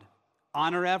God.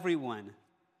 Honor everyone.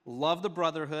 Love the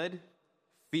brotherhood.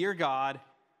 Fear God.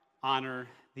 Honor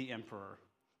the emperor.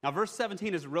 Now, verse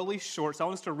 17 is really short, so I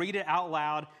want us to read it out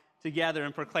loud together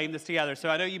and proclaim this together. So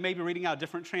I know you may be reading out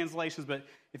different translations, but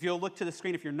if you'll look to the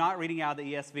screen, if you're not reading out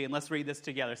the ESV, and let's read this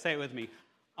together. Say it with me.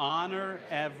 Honor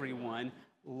everyone.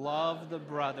 Love the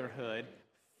brotherhood.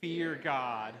 Fear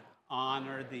God.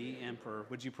 Honor the emperor.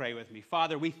 Would you pray with me?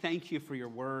 Father, we thank you for your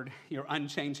word, your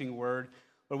unchanging word.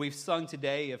 Lord, we've sung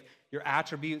today of your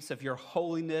attributes, of your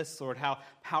holiness, Lord, how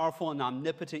powerful and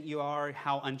omnipotent you are,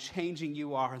 how unchanging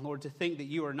you are. And Lord, to think that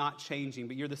you are not changing,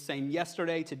 but you're the same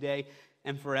yesterday, today,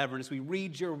 and forever. And as we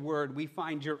read your word, we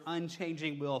find your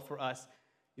unchanging will for us,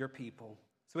 your people.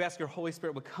 So we ask your Holy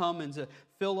Spirit would come and to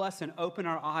fill us and open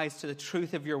our eyes to the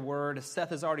truth of your word. As Seth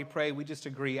has already prayed, we just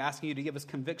agree, asking you to give us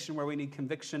conviction where we need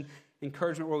conviction,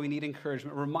 encouragement where we need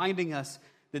encouragement, reminding us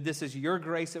that this is your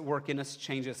grace at work in us to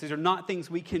change us. These are not things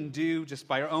we can do just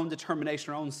by our own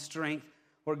determination, our own strength.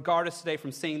 Lord, guard us today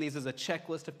from seeing these as a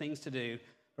checklist of things to do,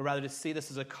 but rather to see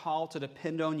this as a call to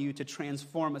depend on you to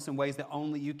transform us in ways that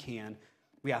only you can.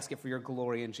 We ask it for your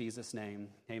glory in Jesus' name.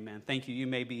 Amen. Thank you. You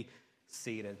may be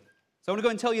seated. So I want to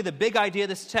go and tell you the big idea of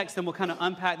this text, and we'll kind of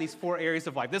unpack these 4 areas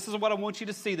of life. This is what I want you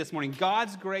to see this morning.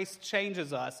 God's grace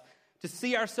changes us to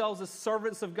see ourselves as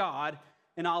servants of God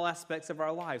in all aspects of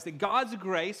our lives. That God's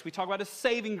grace, we talk about a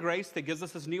saving grace that gives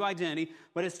us this new identity,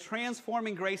 but it's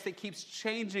transforming grace that keeps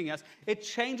changing us. It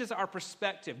changes our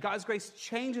perspective. God's grace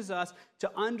changes us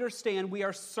to understand we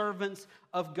are servants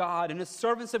of God, and as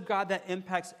servants of God, that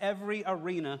impacts every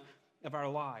arena of our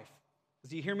life.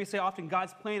 As you hear me say often,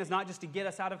 God's plan is not just to get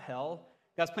us out of hell.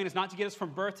 God's plan is not to get us from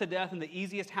birth to death in the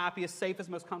easiest, happiest, safest,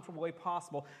 most comfortable way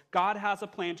possible. God has a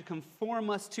plan to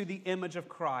conform us to the image of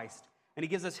Christ. And he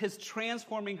gives us his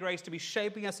transforming grace to be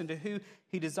shaping us into who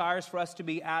he desires for us to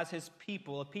be as his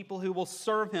people, a people who will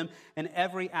serve him in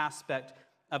every aspect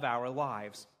of our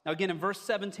lives. Now again, in verse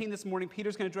 17 this morning,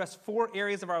 Peter's going to address 4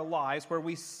 areas of our lives where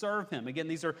we serve him. Again,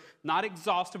 these are not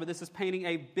exhaustive, but this is painting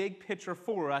a big picture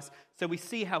for us so we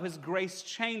see how his grace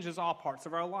changes all parts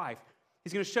of our life.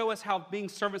 He's going to show us how being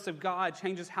servants of God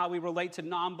changes how we relate to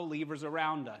non-believers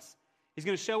around us. He's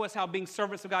going to show us how being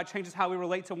servants of God changes how we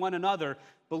relate to one another,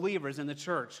 believers in the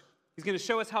church. He's going to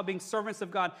show us how being servants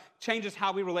of God changes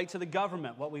how we relate to the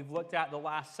government, what we've looked at the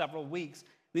last several weeks.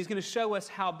 And he's going to show us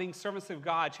how being servants of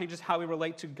God changes how we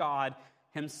relate to God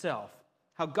himself.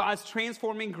 How God's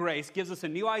transforming grace gives us a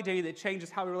new identity that changes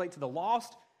how we relate to the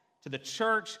lost, to the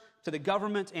church, to the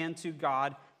government, and to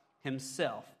God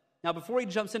himself. Now, before he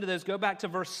jumps into those, go back to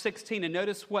verse 16 and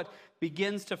notice what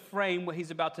begins to frame what he's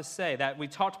about to say. That we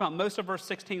talked about most of verse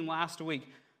 16 last week,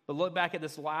 but look back at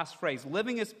this last phrase.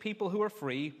 Living as people who are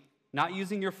free, not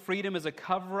using your freedom as a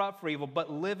cover-up for evil,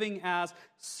 but living as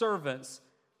servants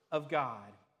of God.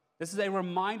 This is a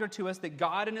reminder to us that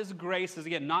God in his grace is,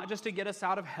 again, not just to get us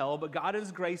out of hell, but God in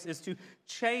his grace is to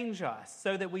change us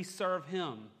so that we serve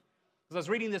him. As I was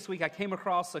reading this week, I came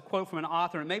across a quote from an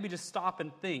author, and maybe just stop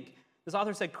and think. This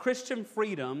author said, Christian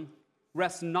freedom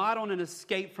rests not on an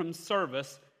escape from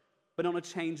service, but on a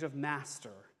change of master.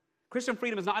 Christian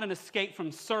freedom is not an escape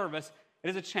from service, it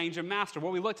is a change of master.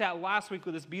 What we looked at last week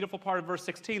with this beautiful part of verse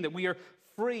 16, that we are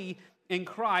free in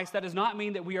Christ, that does not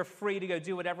mean that we are free to go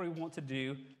do whatever we want to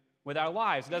do with our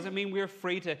lives. It doesn't mean we are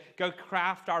free to go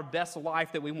craft our best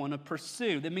life that we want to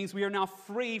pursue. That means we are now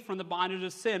free from the bondage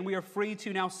of sin. We are free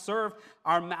to now serve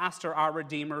our master, our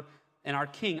Redeemer, and our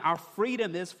King. Our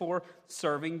freedom is for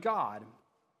serving God.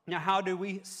 Now, how do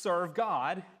we serve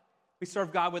God? We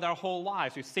serve God with our whole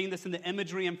lives. We've seen this in the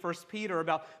imagery in 1 Peter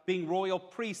about being royal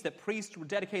priests, that priests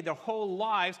dedicate their whole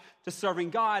lives to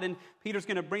serving God, and Peter's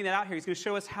going to bring that out here. He's going to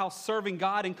show us how serving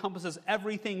God encompasses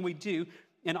everything we do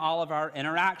in all of our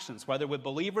interactions, whether with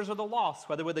believers or the lost,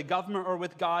 whether with the government or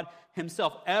with God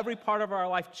himself. Every part of our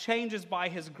life changes by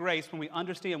his grace when we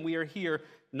understand we are here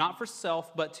not for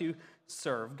self, but to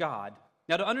serve God.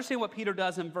 Now, to understand what Peter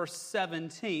does in verse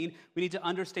 17, we need to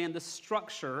understand the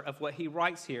structure of what he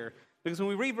writes here. Because when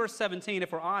we read verse 17,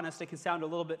 if we're honest, it can sound a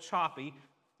little bit choppy,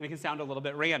 and it can sound a little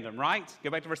bit random, right? Go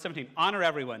back to verse 17. Honor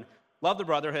everyone. Love the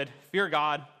brotherhood. Fear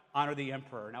God. Honor the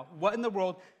emperor. Now, what in the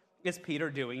world is Peter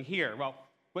doing here? Well,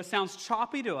 what sounds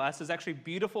choppy to us is actually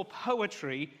beautiful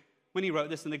poetry when he wrote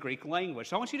this in the Greek language.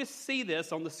 So I want you to see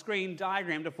this on the screen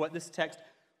diagrammed of what this text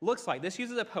looks like. This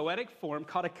uses a poetic form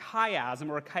called a chiasm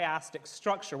or a chiastic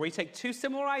structure, where you take two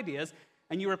similar ideas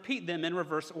and you repeat them in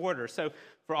reverse order. So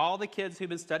for all the kids who've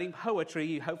been studying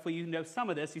poetry, hopefully you know some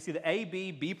of this. You see the A,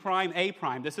 B, B prime, A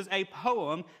prime. This is a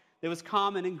poem that was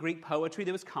common in Greek poetry,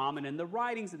 that was common in the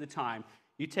writings at the time.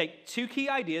 You take two key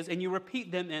ideas and you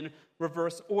repeat them in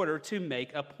reverse order to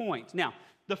make a point. Now,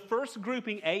 the first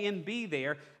grouping, A and B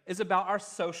there, is about our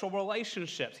social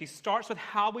relationships. He starts with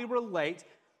how we relate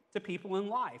to people in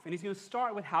life. And he's going to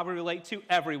start with how we relate to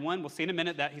everyone. We'll see in a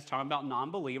minute that he's talking about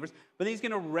non-believers. But then he's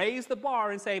going to raise the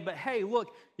bar and say, but hey,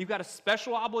 look, you've got a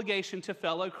special obligation to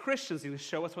fellow Christians. He's going to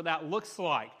show us what that looks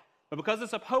like. But because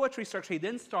it's a poetry structure, he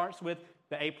then starts with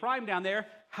the A prime down there.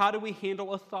 How do we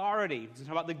handle authority? He's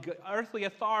talking about the earthly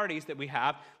authorities that we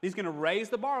have. He's going to raise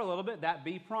the bar a little bit, that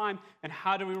B prime, and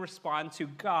how do we respond to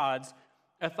God's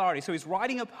authority? So he's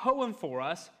writing a poem for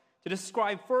us to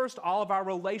describe first all of our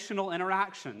relational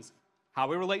interactions, how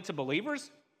we relate to believers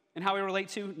and how we relate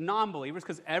to non-believers,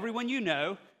 because everyone you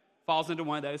know falls into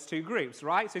one of those two groups,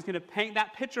 right? So he's going to paint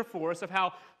that picture for us of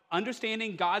how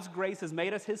understanding God's grace has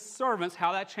made us his servants,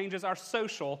 how that changes our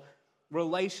social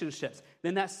relationships.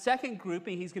 Then that second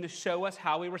grouping, he's going to show us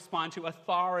how we respond to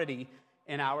authority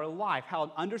in our life,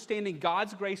 how understanding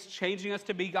God's grace, changing us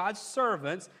to be God's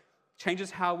servants,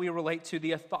 changes how we relate to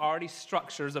the authority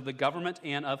structures of the government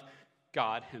and of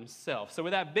God himself. So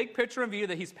with that big picture in view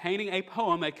that he's painting a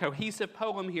poem, a cohesive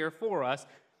poem here for us,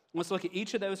 let's look at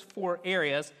each of those four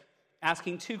areas,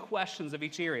 asking two questions of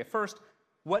each area. First,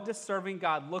 what does serving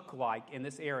God look like in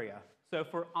this area? So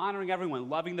for honoring everyone,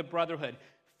 loving the brotherhood,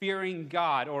 fearing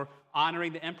God, or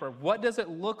honoring the emperor, what does it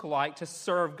look like to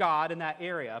serve God in that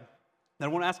area? Then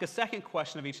I want to ask a second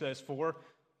question of each of those four.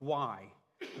 Why?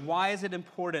 Why is it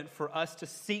important for us to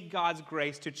seek God's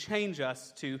grace to change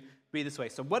us to be this way?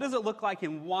 So what does it look like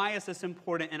and why is this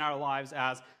important in our lives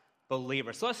as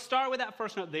believers? So let's start with that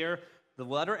first note there, the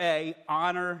letter A,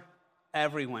 honor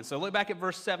everyone. So look back at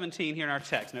verse 17 here in our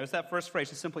text. Notice that first phrase,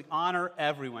 just simply honor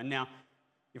everyone. Now,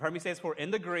 you've heard me say this before. In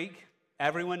the Greek,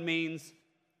 everyone means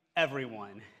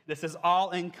everyone. This is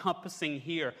all encompassing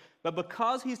here. But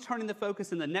because he's turning the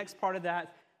focus in the next part of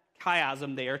that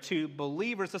chiasm there to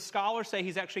believers, the scholars say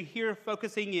he's actually here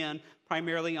focusing in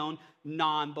primarily on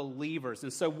non-believers.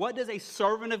 And so what does a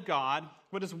servant of God,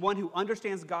 what does one who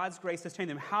understands God's grace sustain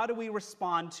them, how do we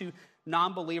respond to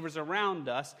non-believers around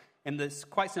us? And it's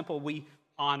quite simple, we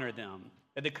honor them.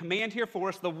 And the command here for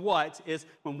us, the what, is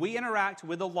when we interact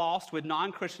with the lost, with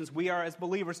non-Christians, we are as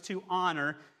believers to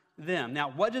honor them.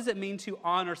 Now, what does it mean to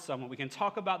honor someone? We can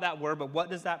talk about that word, but what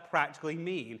does that practically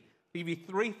mean? I'll give you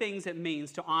three things it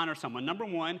means to honor someone. Number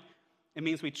one, it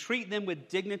means we treat them with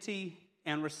dignity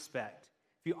and respect.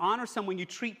 If you honor someone, you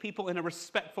treat people in a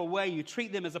respectful way. You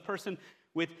treat them as a person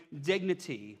with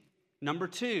dignity. Number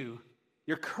two,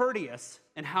 you're courteous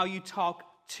in how you talk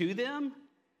to them,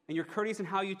 and you're courteous in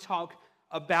how you talk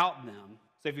about them.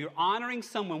 So if you're honoring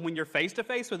someone, when you're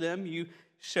face-to-face with them, you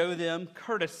show them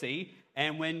courtesy.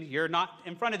 And when you're not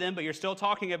in front of them, but you're still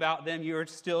talking about them, you're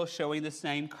still showing the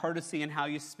same courtesy in how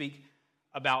you speak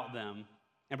about them.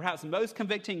 And perhaps most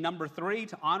convicting, number three,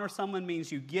 to honor someone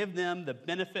means you give them the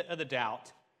benefit of the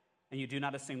doubt and you do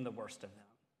not assume the worst of them.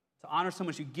 To honor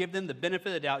someone, you give them the benefit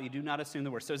of the doubt, you do not assume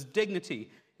the worst. So it's dignity,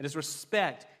 it is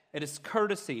respect, it is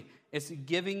courtesy, it's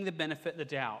giving the benefit of the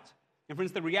doubt. And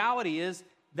friends, the reality is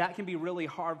that can be really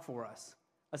hard for us,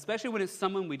 especially when it's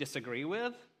someone we disagree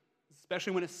with,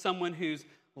 especially when it's someone whose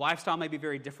lifestyle may be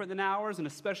very different than ours, and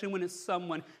especially when it's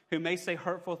someone who may say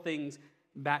hurtful things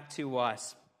back to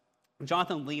us.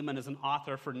 Jonathan Leeman is an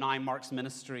author for 9 Marks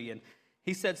Ministry, and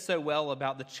he said so well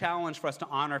about the challenge for us to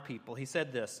honor people. He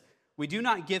said this: we do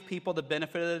not give people the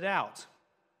benefit of the doubt.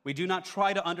 We do not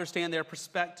try to understand their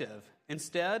perspective.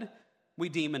 Instead, we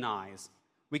demonize.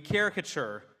 We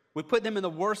caricature. We put them in the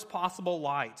worst possible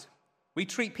light. We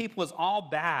treat people as all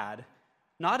bad,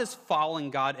 not as fallen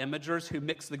God imagers who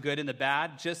mix the good and the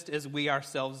bad, just as we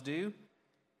ourselves do.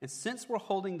 And since we're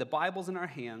holding the Bibles in our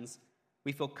hands,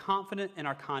 we feel confident in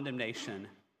our condemnation.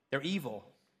 They're evil.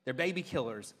 They're baby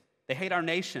killers. They hate our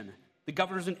nation. The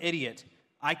governor's an idiot.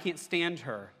 I can't stand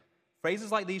her.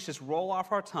 Phrases like these just roll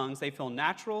off our tongues. They feel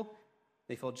natural.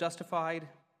 They feel justified.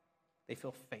 They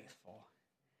feel faithful.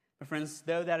 But friends,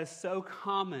 though that is so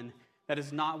common, that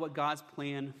is not what God's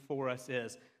plan for us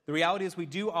is. The reality is we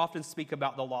do often speak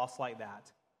about the lost like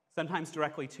that. Sometimes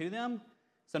directly to them,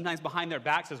 sometimes behind their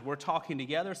backs as we're talking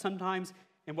together, sometimes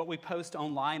in what we post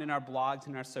online in our blogs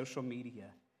and our social media.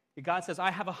 And God says,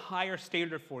 I have a higher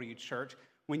standard for you, church.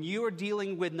 When you are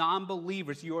dealing with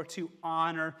non-believers, you are to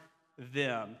honor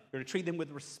them. You're to treat them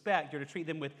with respect. You're to treat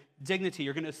them with dignity.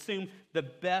 You're going to assume the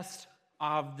best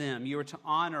of them. You are to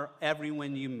honor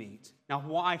everyone you meet. Now,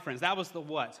 why, friends? That was the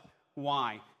what.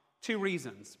 Why? 2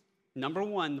 reasons. Number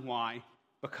one, why?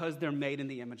 Because they're made in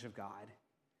the image of God.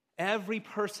 every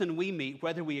person we meet,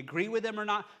 whether we agree with them or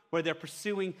not, whether they're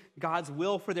pursuing God's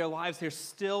will for their lives, they're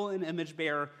still an image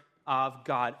bearer of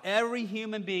God. Every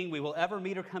human being we will ever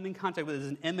meet or come in contact with is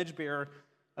an image bearer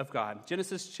of God.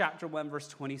 Genesis chapter 1, verse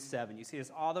 27. You see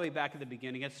this all the way back at the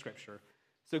beginning of Scripture.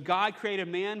 So God created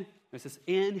man, it says,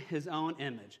 in his own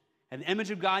image. And the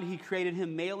image of God, he created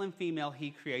him, male and female,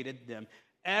 he created them.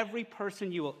 Every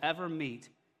person you will ever meet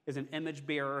is an image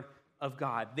bearer of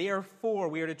God. Therefore,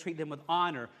 we are to treat them with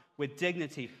honor, with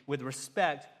dignity, with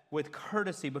respect, with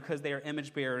courtesy, because they are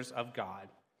image bearers of God.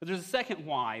 But there's a second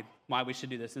why we should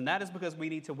do this, and that is because we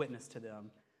need to witness to them.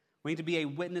 We need to be a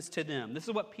witness to them. This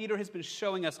is what Peter has been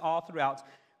showing us all throughout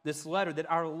this letter, that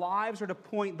our lives are to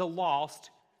point the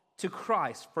lost to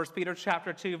Christ. 1 Peter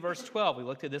chapter 2, verse 12. We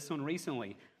looked at this one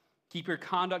recently. Keep your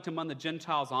conduct among the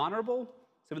Gentiles honorable,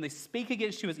 so when they speak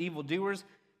against you as evildoers,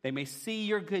 they may see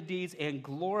your good deeds and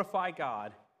glorify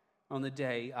God on the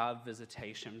day of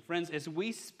visitation. Friends, as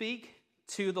we speak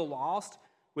to the lost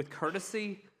with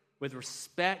courtesy, with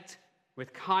respect,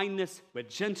 with kindness, with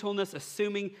gentleness,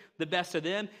 assuming the best of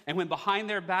them, and when behind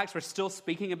their backs we're still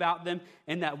speaking about them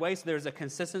in that way, so there's a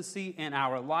consistency in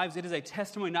our lives. It is a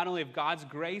testimony not only of God's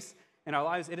grace in our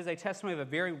lives, it is a testimony of a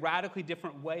very radically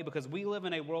different way, because we live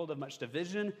in a world of much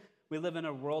division. We live in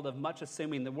a world of much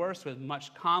assuming the worst, with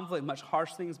much conflict, much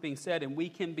harsh things being said, and we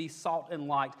can be salt and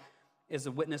light as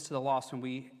a witness to the lost when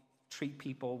we treat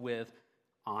people with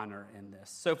honor in this.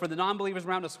 So for the non-believers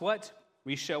around us, what?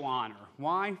 We show honor.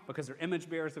 Why? Because they're image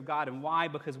bearers of God. And why?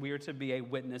 Because we are to be a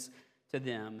witness to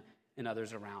them and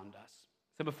others around us.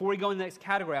 So before we go in the next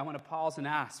category, I want to pause and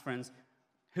ask, friends,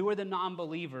 who are the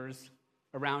non-believers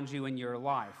around you in your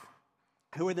life?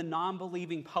 Who are the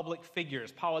non-believing public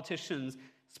figures, politicians,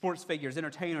 sports figures,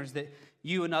 entertainers that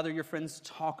you and your friends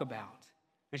talk about?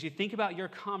 As you think about your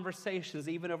conversations,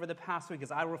 even over the past week,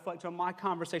 as I reflect on my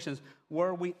conversations,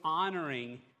 were we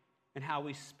honoring in how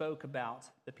we spoke about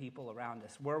the people around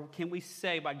us? Where can we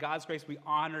say, by God's grace, we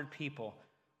honored people?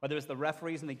 Whether it's the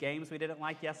referees in the games we didn't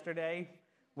like yesterday,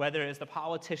 whether it's the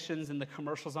politicians in the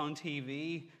commercials on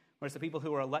TV, or it's the people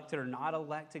who are elected or not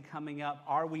elected coming up,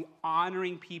 are we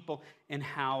honoring people in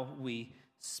how we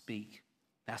speak?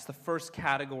 That's the first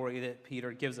category that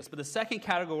Peter gives us. But the second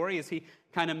category, as he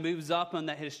kind of moves up on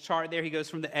his chart there, he goes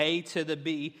from the A to the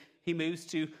B. He moves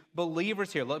to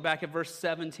believers here. Look back at verse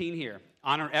 17 here.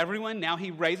 Honor everyone. Now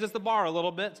he raises the bar a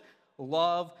little bit.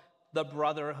 Love the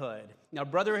brotherhood. Now,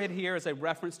 brotherhood here is a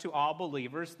reference to all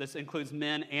believers. This includes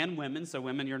men and women. So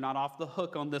women, you're not off the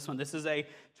hook on this one. This is a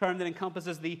term that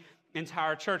encompasses the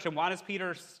entire church. And why does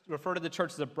Peter refer to the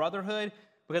church as a brotherhood?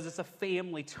 Because it's a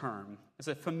family term. It's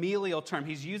a familial term.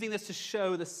 He's using this to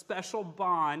show the special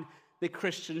bond that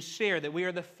Christians share, that we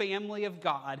are the family of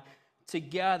God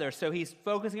together. So he's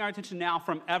focusing our attention now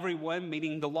from everyone,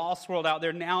 meaning the lost world out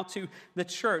there, now to the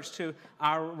church, to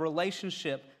our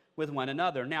relationship with one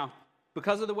another. Now,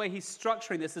 because of the way he's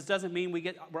structuring this doesn't mean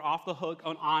we're off the hook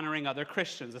on honoring other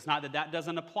Christians. It's not that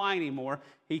doesn't apply anymore.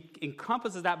 He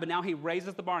encompasses that, but now he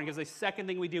raises the bar and gives a second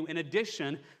thing we do in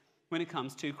addition when it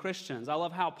comes to Christians. I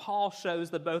love how Paul shows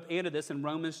the both and of this in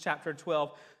Romans chapter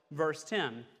 12, verse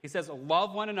 10. He says,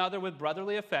 love one another with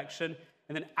brotherly affection,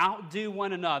 and then outdo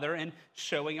one another in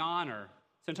showing honor.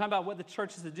 So in talking about what the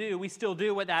church is to do, we still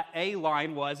do what that A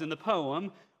line was in the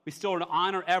poem. We still are to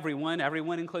honor everyone.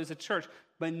 Everyone includes the church.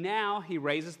 But now he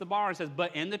raises the bar and says,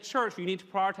 but in the church, you need to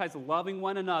prioritize loving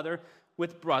one another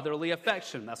with brotherly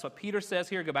affection. That's what Peter says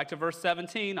here. Go back to verse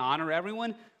 17. Honor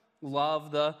everyone.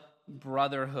 Love the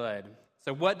brotherhood.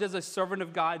 So what does a servant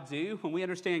of God do? When we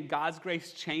understand God's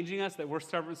grace changing us, that we're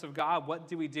servants of God, what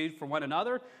do we do for one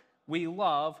another? We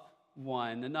love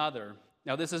one another.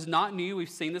 Now, this is not new. We've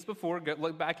seen this before.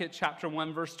 Look back at chapter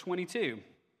 1, verse 22.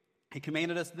 He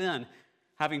commanded us then,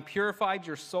 having purified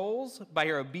your souls by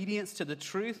your obedience to the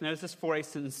truth. Notice this, for a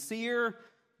sincere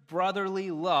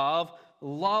brotherly love,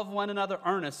 love one another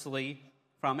earnestly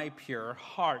from a pure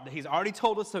heart. He's already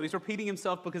told us, so he's repeating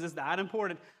himself because it's that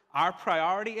important. Our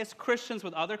priority as Christians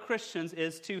with other Christians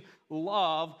is to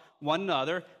love one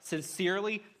another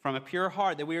sincerely from a pure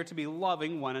heart, that we are to be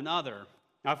loving one another.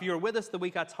 Now, if you were with us the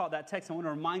week I taught that text, I want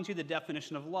to remind you the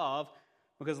definition of love,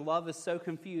 because love is so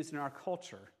confused in our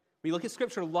culture. When you look at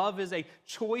Scripture, love is a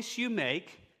choice you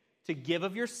make to give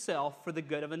of yourself for the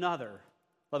good of another.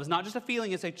 Love is not just a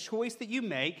feeling, it's a choice that you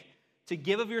make to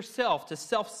give of yourself, to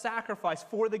self-sacrifice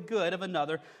for the good of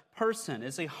another person.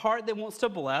 It's a heart that wants to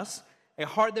bless, a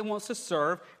heart that wants to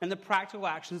serve, and the practical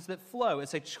actions that flow.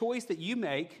 It's a choice that you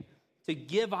make to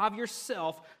give of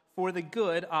yourself for the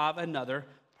good of another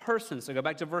person. So go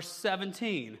back to verse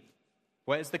 17.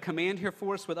 What is the command here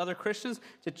for us with other Christians?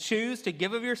 To choose to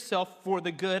give of yourself for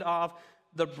the good of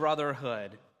the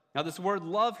brotherhood. Now, this word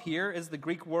love here is the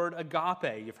Greek word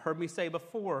agape. You've heard me say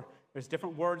before, there's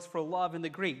different words for love in the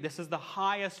Greek. This is the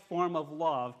highest form of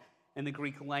love in the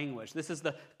Greek language. This is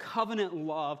the covenant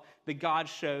love that God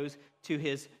shows to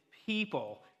his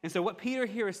people. And so what Peter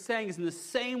here is saying is, in the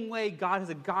same way God has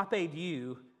agaped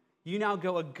you, you now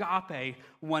go agape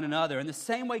one another. In the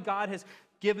same way God has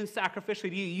given sacrificially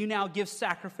to you, you now give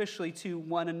sacrificially to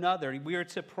one another. We are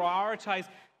to prioritize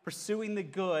pursuing the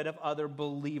good of other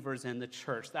believers in the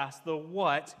church. That's the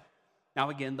what. Now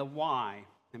again, the why.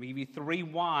 Let me give you 3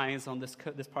 whys on this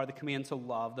part of the command to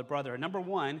love the brother. Number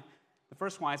 1, the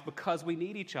first why is because we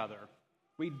need each other.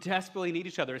 We desperately need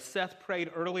each other. As Seth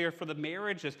prayed earlier for the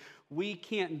marriages, we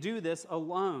can't do this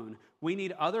alone. We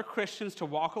need other Christians to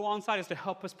walk alongside us to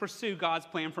help us pursue God's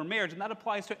plan for marriage. And that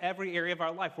applies to every area of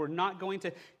our life. We're not going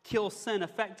to kill sin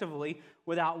effectively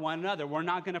without one another. We're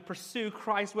not going to pursue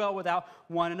Christ well without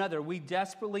one another. We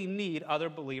desperately need other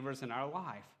believers in our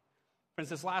life. For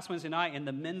instance, last Wednesday night in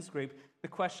the men's group, the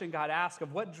question got asked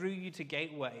of what drew you to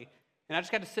Gateway? And I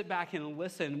just got to sit back and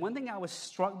listen. One thing I was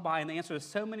struck by in the answer to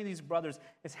so many of these brothers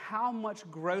is how much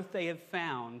growth they have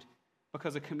found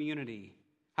because of community.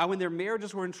 How when their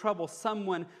marriages were in trouble,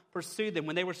 someone pursued them.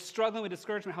 When they were struggling with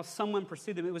discouragement, how someone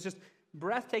pursued them. It was just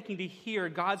breathtaking to hear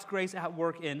God's grace at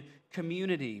work in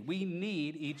community. We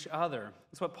need each other.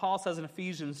 That's what Paul says in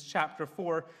Ephesians chapter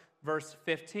 4, verse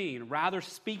 15. Rather,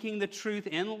 speaking the truth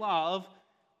in love,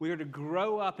 we are to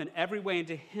grow up in every way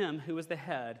into him who is the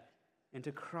head,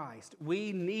 into Christ.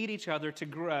 We need each other to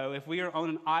grow. If we are on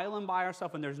an island by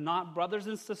ourselves and there's not brothers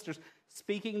and sisters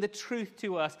speaking the truth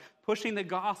to us, pushing the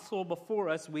gospel before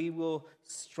us, we will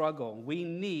struggle. We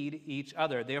need each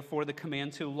other. Therefore, the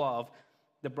command to love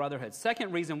the brotherhood.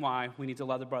 Second reason why we need to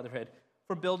love the brotherhood,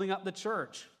 for building up the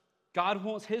church. God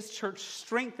wants his church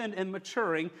strengthened and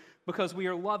maturing because we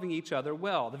are loving each other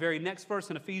well. The very next verse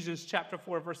in Ephesians chapter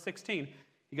 4, verse 16,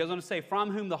 he goes on to say,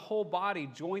 from whom the whole body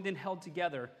joined and held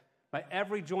together by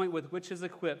every joint with which is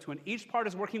equipped, when each part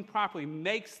is working properly,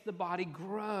 makes the body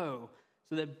grow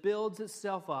so that it builds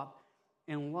itself up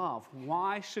in love.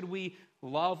 Why should we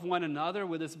love one another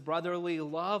with this brotherly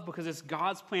love? Because it's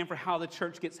God's plan for how the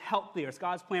church gets healthier. It's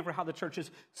God's plan for how the church is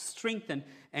strengthened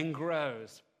and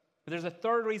grows. But there's a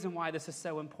third reason why this is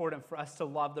so important for us to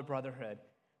love the brotherhood.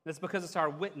 That's because it's our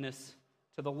witness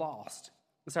to the lost.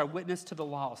 It's our witness to the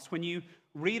lost. When you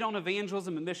read on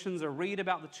evangelism and missions or read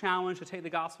about the challenge to take the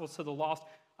gospel to the lost,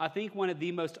 I think one of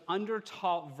the most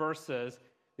undertaught verses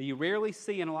that you rarely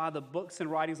see in a lot of the books and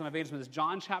writings on evangelism is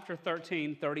John chapter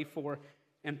 13, 34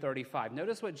 and 35.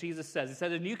 Notice what Jesus says. He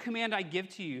said, a new command I give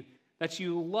to you, that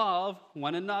you love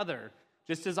one another,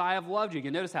 just as I have loved you. You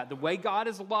can notice that. The way God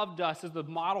has loved us is the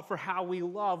model for how we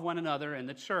love one another in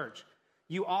the church.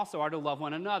 You also are to love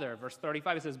one another. Verse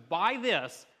 35, it says, by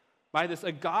this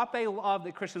agape love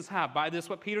that Christians have, by this,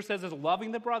 what Peter says is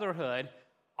loving the brotherhood,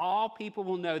 all people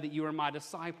will know that you are my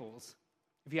disciples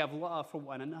if you have love for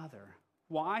one another.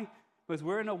 Why? Because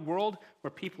we're in a world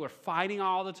where people are fighting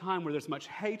all the time, where there's much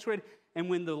hatred, and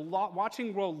when the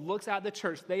watching world looks at the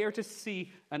church, they are to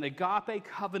see an agape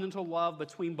covenantal love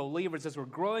between believers as we're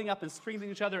growing up and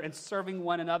strengthening each other and serving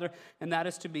one another, and that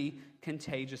is to be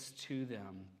contagious to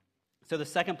them. So the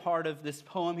second part of this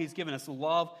poem, he's given us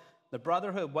love the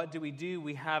brotherhood. What do?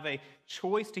 We have a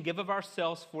choice to give of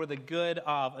ourselves for the good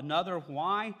of another.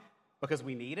 Why? Because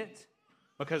we need it.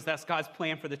 Because that's God's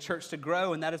plan for the church to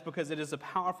grow, and that is because it is a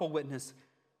powerful witness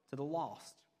to the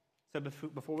lost. So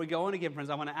before we go on again, friends,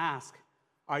 I want to ask,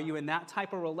 are you in that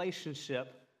type of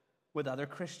relationship with other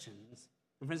Christians?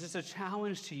 And friends, it's a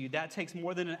challenge to you. That takes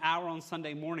more than an hour on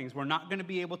Sunday mornings. We're not going to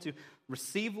be able to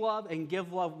receive love and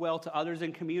give love well to others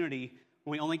in community.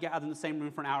 When we only gather in the same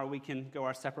room for an hour, we can go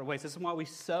our separate ways. This is why we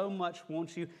so much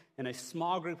want you in a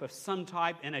small group of some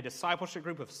type, in a discipleship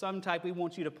group of some type. We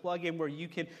want you to plug in where you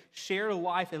can share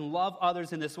life and love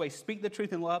others in this way. Speak the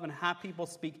truth in love and have people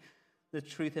speak the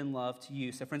truth in love to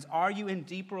you. So friends, are you in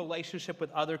deep relationship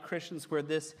with other Christians where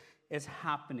this is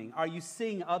happening? Are you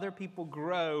seeing other people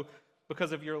grow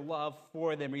because of your love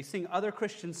for them? Are you seeing other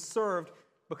Christians served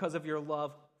because of your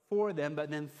love for them?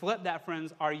 But then flip that,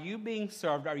 friends. Are you being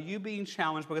served? Are you being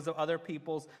challenged because of other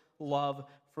people's love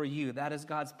for you? That is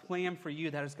God's plan for you.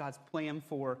 That is God's plan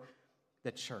for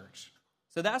the church.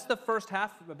 So that's the first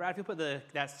half. Brad, if you put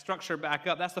that structure back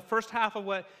up, that's the first half of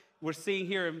what we're seeing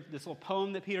here in this little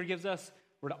poem that Peter gives us.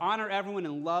 We're to honor everyone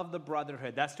and love the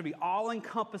brotherhood. That's to be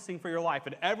all-encompassing for your life.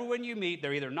 And everyone you meet,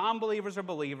 they're either non-believers or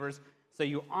believers. So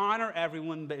you honor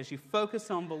everyone, but as you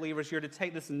focus on believers, you're to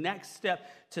take this next step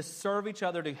to serve each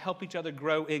other, to help each other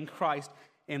grow in Christ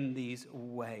in these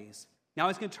ways. Now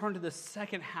he's going to turn to the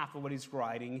second half of what he's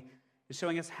writing, and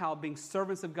showing us how being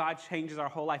servants of God changes our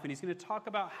whole life. And he's going to talk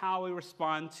about how we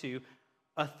respond to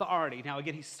authority. Now,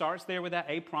 again, he starts there with that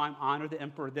A prime, honor the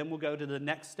emperor. Then we'll go to the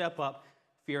next step up,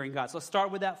 fearing God. So let's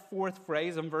start with that fourth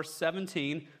phrase in verse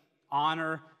 17,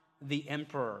 honor the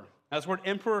emperor. Now, this word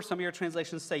emperor, some of your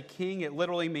translations say king. It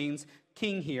literally means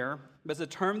king here, but it's a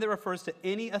term that refers to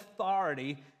any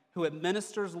authority who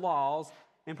administers laws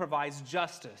and provides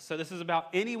justice. So this is about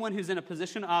anyone who's in a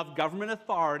position of government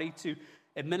authority to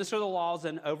administer the laws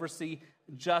and oversee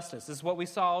justice. This is what we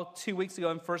saw 2 weeks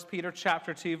ago in 1 Peter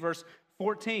chapter 2, verse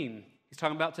 14. He's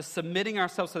talking about to submitting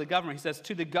ourselves to the government. He says,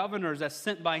 to the governors as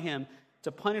sent by him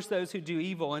to punish those who do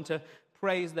evil and to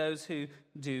praise those who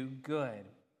do good.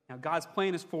 Now, God's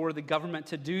plan is for the government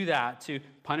to do that, to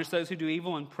punish those who do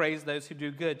evil and praise those who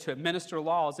do good, to administer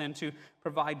laws and to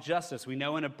provide justice. We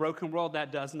know in a broken world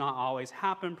that does not always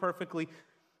happen perfectly,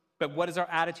 but what is our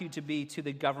attitude to be to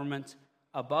the government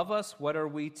above us? What are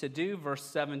we to do? Verse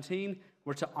 17,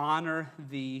 we're to honor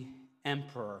the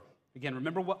emperor. Again,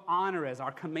 remember what honor is.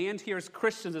 Our command here as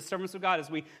Christians, as servants of God, as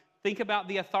we think about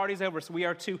the authorities over us, we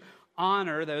are to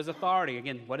honor those authority.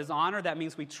 Again, what is honor? That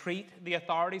means we treat the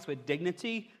authorities with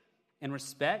dignity and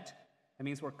respect. That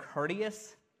means we're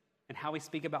courteous in how we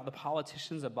speak about the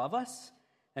politicians above us.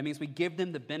 That means we give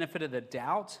them the benefit of the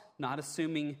doubt, not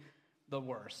assuming the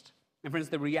worst. And friends,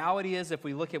 the reality is, if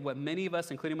we look at what many of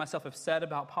us, including myself, have said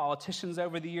about politicians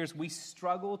over the years, we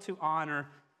struggle to honor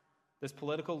those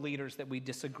political leaders that we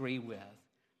disagree with.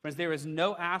 Friends, there is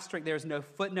no asterisk, there is no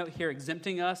footnote here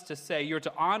exempting us to say you're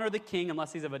to honor the king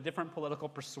unless he's of a different political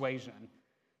persuasion.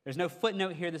 There's no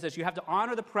footnote here that says you have to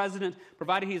honor the president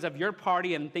provided he's of your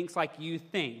party and thinks like you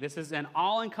think. This is an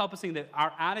all-encompassing that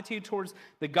our attitude towards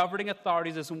the governing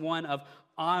authorities is one of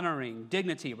honoring,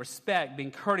 dignity, respect, being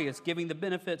courteous, giving the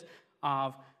benefit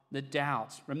of the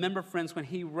doubt. Remember, friends, when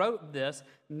he wrote this,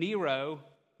 Nero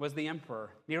was the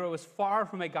emperor. Nero was far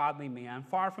from a godly man,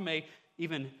 far from a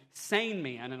even sane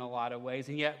man in a lot of ways,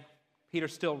 and yet Peter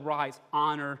still writes,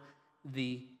 honor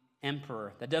the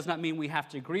emperor. That does not mean we have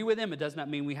to agree with them. It does not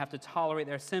mean we have to tolerate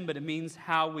their sin, but it means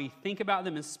how we think about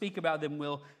them and speak about them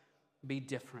will be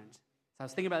different. So I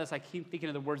was thinking about this. I keep thinking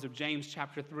of the words of James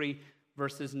chapter 3,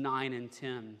 verses 9 and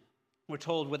 10. We're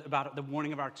told about the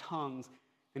warning of our tongues.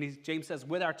 And James says,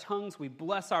 with our tongues we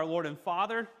bless our Lord and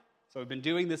Father. So we've been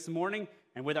doing this morning.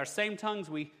 And with our same tongues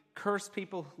we curse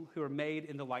people who are made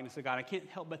in the likeness of God. I can't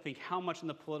help but think how much in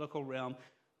the political realm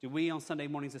do we on Sunday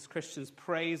mornings as Christians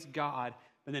praise God,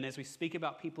 but then as we speak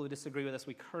about people who disagree with us,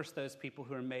 we curse those people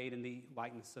who are made in the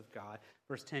likeness of God.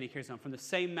 Verse 10, he carries on, from the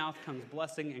same mouth comes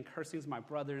blessing and cursings, my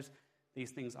brothers.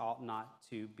 These things ought not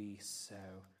to be so.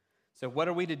 So what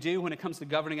are we to do when it comes to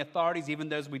governing authorities? Even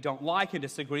those we don't like and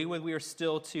disagree with, we are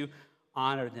still to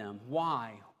honor them.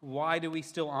 Why? Why do we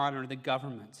still honor the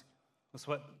government? That's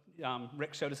what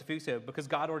Rick showed us a few weeks ago, because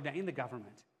God ordained the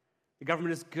government. The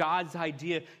government is God's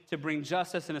idea to bring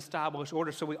justice and establish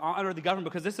order. So we honor the government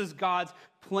because this is God's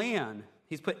plan.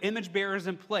 He's put image bearers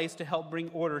in place to help bring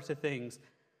order to things.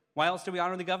 Why else do we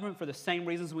honor the government? For the same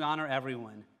reasons we honor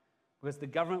everyone. Because the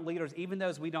government leaders, even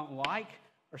those we don't like,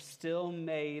 are still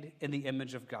made in the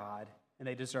image of God, and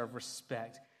they deserve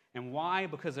respect. And why?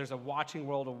 Because there's a watching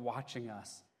world watching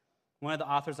us. One of the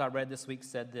authors I read this week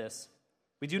said this: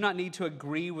 we do not need to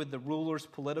agree with the ruler's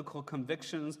political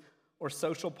convictions or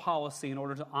social policy in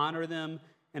order to honor them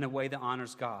in a way that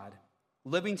honors God.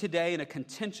 Living today in a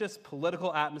contentious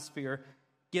political atmosphere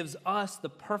gives us the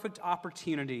perfect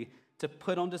opportunity to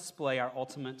put on display our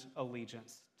ultimate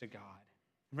allegiance to God.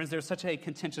 Friends, there's such a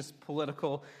contentious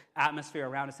political atmosphere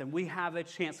around us, and we have a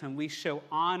chance when we show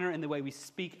honor in the way we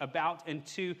speak about and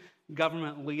to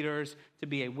government leaders to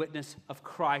be a witness of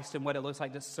Christ and what it looks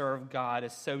like to serve God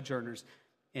as sojourners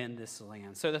in this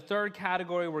land. So the third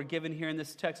category we're given here in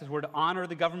this text is we're to honor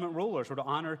the government rulers. We're to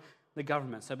honor the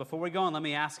government. So before we go on, let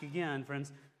me ask again,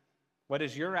 friends, what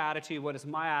is your attitude? What is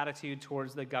my attitude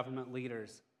towards the government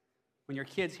leaders? When your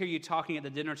kids hear you talking at the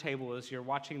dinner table as you're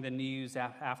watching the news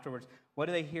afterwards, what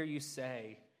do they hear you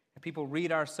say? If people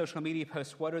read our social media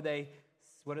posts, what are they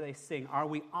seeing? Are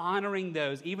we honoring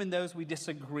those, even those we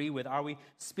disagree with? Are we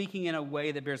speaking in a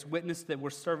way that bears witness that we're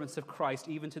servants of Christ,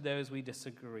 even to those we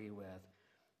disagree with?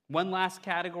 One last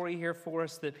category here for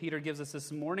us that Peter gives us this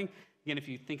morning. Again, if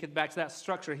you think it back to that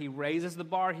structure, he raises the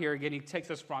bar here. Again, he takes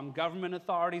us from government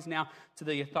authorities now to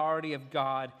the authority of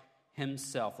God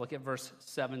himself. Look at verse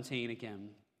 17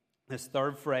 again. This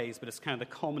third phrase, but it's kind of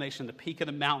the culmination, the peak of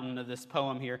the mountain of this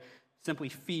poem here. Simply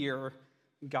fear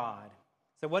God.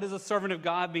 So what is a servant of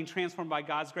God being transformed by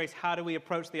God's grace? How do we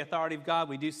approach the authority of God?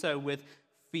 We do so with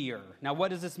fear. Now, what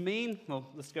does this mean? Well,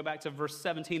 let's go back to verse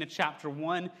 17 of chapter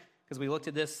 1. because we looked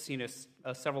at this,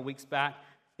 several weeks back.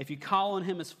 If you call on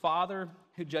him as Father,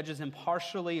 who judges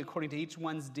impartially according to each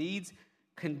one's deeds,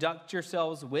 conduct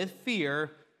yourselves with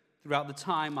fear throughout the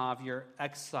time of your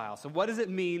exile. So what does it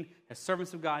mean as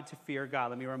servants of God to fear God?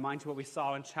 Let me remind you what we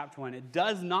saw in chapter 1. It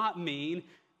does not mean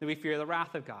that we fear the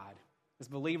wrath of God. As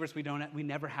believers, we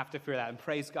never have to fear that, and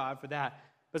praise God for that.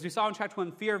 But as we saw in chapter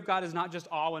 1, fear of God is not just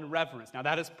awe and reverence. Now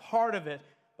that is part of it,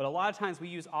 but a lot of times we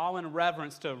use awe and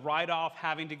reverence to write off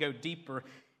having to go deeper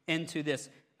into this.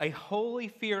 A holy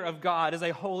fear of God is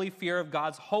a holy fear of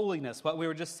God's holiness. What we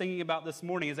were just singing about this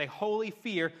morning is a holy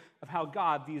fear of how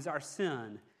God views our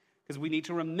sin. Because we need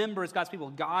to remember as God's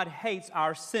people, God hates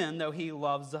our sin, though he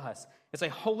loves us. It's a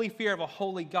holy fear of a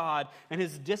holy God and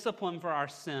his discipline for our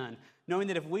sin. Knowing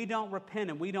that if we don't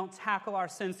repent and we don't tackle our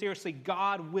sin seriously,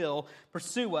 God will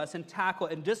pursue us and tackle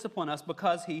and discipline us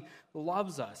because he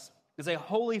loves us. It's a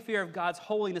holy fear of God's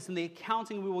holiness and the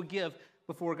accounting we will give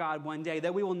before God one day,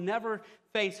 that we will never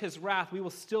face his wrath. We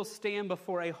will still stand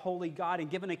before a holy God and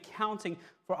give an accounting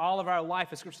for all of our life,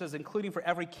 as Scripture says, including for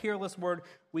every careless word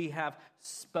we have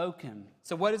spoken.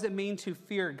 So what does it mean to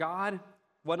fear God?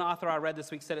 One author I read this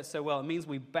week said it so well. It means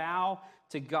we bow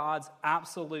to God's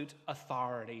absolute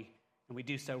authority, and we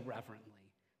do so reverently.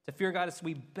 To fear God is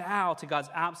we bow to God's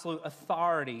absolute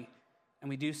authority, and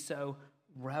we do so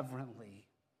reverently.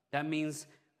 That means,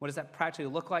 what does that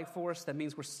practically look like for us? That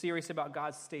means we're serious about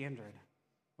God's standard.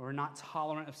 We're not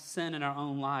tolerant of sin in our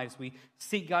own lives. We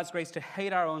seek God's grace to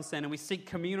hate our own sin, and we seek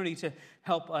community to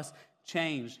help us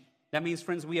change. That means,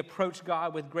 friends, we approach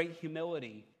God with great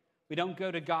humility. We don't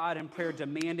go to God in prayer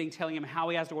demanding, telling him how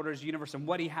he has to order his universe and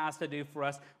what he has to do for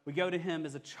us. We go to him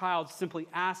as a child simply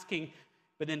asking,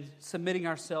 but then submitting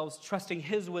ourselves, trusting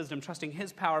his wisdom, trusting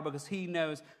his power because he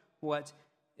knows what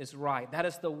is right. That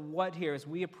is the what here. As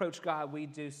we approach God, we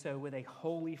do so with a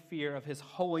holy fear of his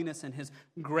holiness and his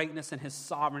greatness and his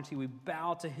sovereignty. We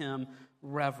bow to him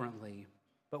reverently.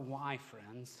 But why,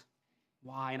 friends?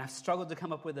 Why? And I struggled to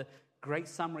come up with a great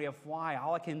summary of why.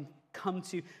 All I can come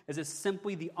to is it's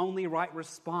simply the only right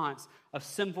response of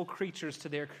sinful creatures to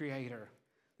their Creator.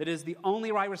 That is the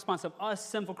only right response of us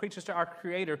sinful creatures to our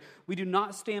Creator. We do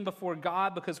not stand before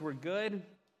God because we're good.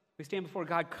 We stand before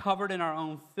God covered in our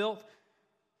own filth.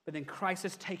 But then Christ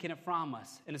has taken it from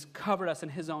us and has covered us in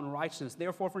his own righteousness.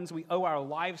 Therefore, friends, we owe our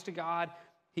lives to God.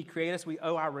 He created us. We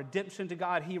owe our redemption to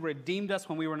God. He redeemed us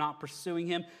when we were not pursuing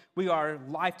him. We owe our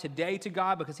life today to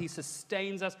God because he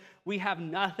sustains us. We have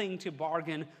nothing to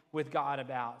bargain with God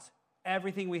about.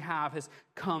 Everything we have has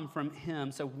come from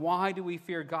him. So why do we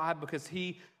fear God? Because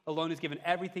he alone has given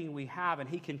everything we have, and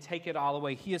he can take it all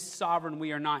away. He is sovereign.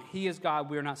 We are not. He is God.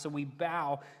 We are not. So we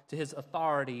bow to his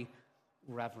authority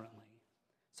reverently.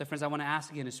 So friends, I want to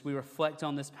ask again as we reflect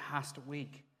on this past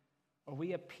week, are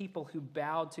we a people who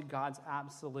bowed to God's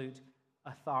absolute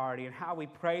authority? And how we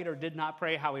prayed or did not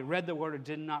pray, how we read the word or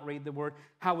did not read the word,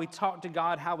 how we talked to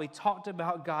God, how we talked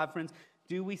about God, friends,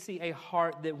 do we see a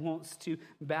heart that wants to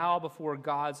bow before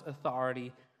God's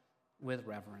authority with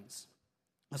reverence?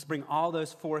 Let's bring all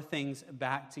those four things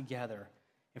back together.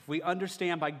 If we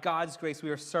understand by God's grace we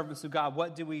are servants of God,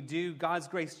 what do? God's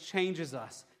grace changes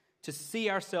us to see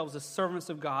ourselves as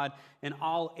servants of God in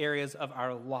all areas of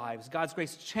our lives. God's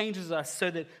grace changes us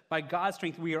so that by God's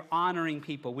strength we are honoring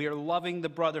people. We are loving the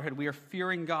brotherhood. We are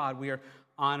fearing God. We are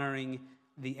honoring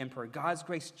the emperor. God's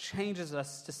grace changes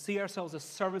us to see ourselves as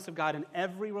servants of God in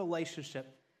every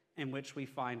relationship in which we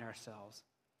find ourselves.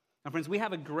 Now, friends, we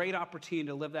have a great opportunity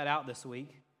to live that out this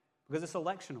week because it's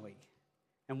election week.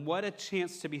 And what a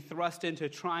chance to be thrust into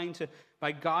trying to,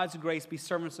 by God's grace, be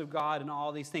servants of God and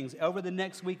all these things. Over the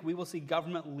next week, we will see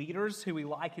government leaders who we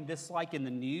like and dislike in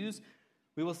the news.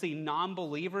 We will see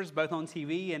non-believers, both on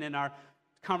TV and in our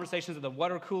conversations at the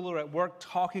water cooler at work,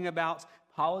 talking about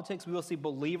politics. We will see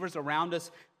believers around us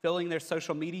filling their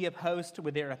social media posts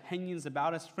with their opinions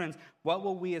about us. Friends, what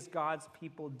will we as God's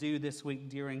people do this week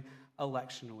during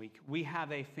election week? We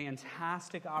have a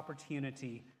fantastic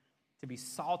opportunity to be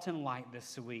salt and light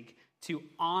this week, to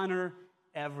honor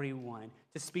everyone,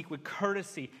 to speak with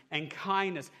courtesy and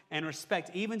kindness and respect,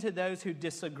 even to those who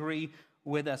disagree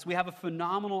with us. We have a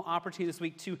phenomenal opportunity this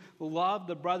week to love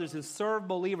the brothers and serve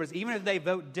believers, even if they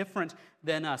vote different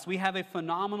than us. We have a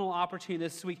phenomenal opportunity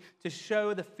this week to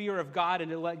show the fear of God and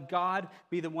to let God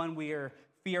be the one we are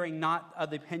fearing,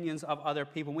 not the opinions of other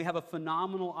people. We have a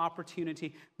phenomenal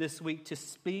opportunity this week to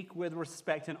speak with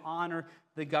respect and honor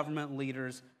the government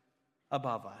leaders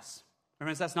above us.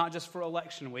 Friends, that's not just for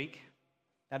election week.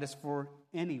 That is for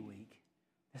any week.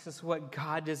 This is what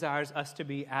God desires us to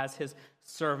be as his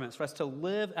servants, for us to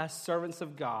live as servants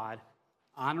of God,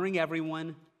 honoring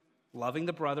everyone, loving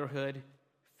the brotherhood,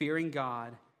 fearing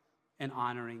God, and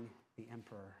honoring the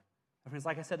emperor. Friends,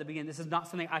 like I said at the beginning, this is not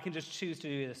something I can just choose to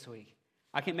do this week.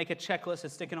 I can't make a checklist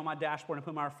and stick it on my dashboard and put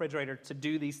it in my refrigerator to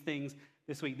do these things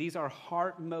this week. These are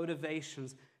heart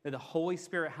motivations that the Holy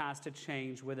Spirit has to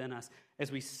change within us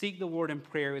as we seek the Lord in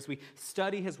prayer, as we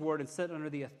study His Word and sit under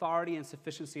the authority and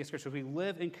sufficiency of Scripture, as we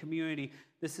live in community.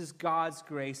 This is God's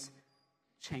grace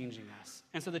changing us.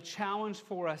 And so the challenge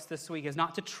for us this week is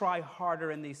not to try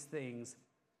harder in these things.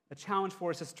 The challenge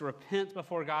for us is to repent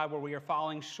before God where we are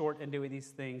falling short in doing these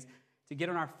things, to get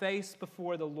on our face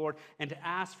before the Lord and to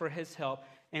ask for His help,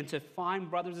 and to find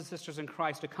brothers and sisters in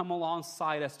Christ to come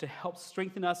alongside us to help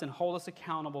strengthen us and hold us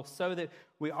accountable so that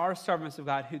we are servants of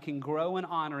God who can grow in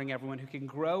honoring everyone, who can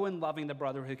grow in loving the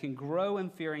brother, who can grow in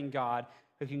fearing God,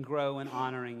 who can grow in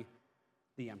honoring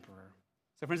the emperor.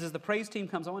 So friends, as the praise team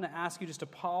comes, I want to ask you just to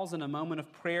pause in a moment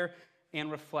of prayer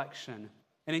and reflection.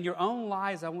 And in your own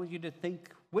lives, I want you to think,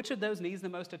 which of those needs the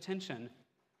most attention?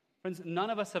 Friends, none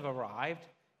of us have arrived.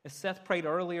 As Seth prayed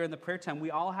earlier in the prayer time, we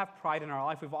all have pride in our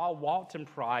life. We've all walked in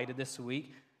pride this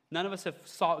week. None of us have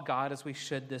sought God as we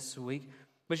should this week.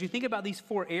 But as you think about these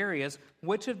 4 areas,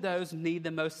 which of those need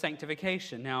the most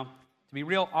sanctification? Now, to be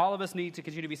real, all of us need to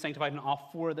continue to be sanctified in all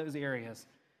 4 of those areas.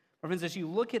 But friends, as you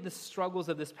look at the struggles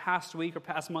of this past week or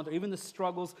past month, or even the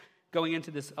struggles going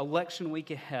into this election week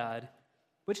ahead,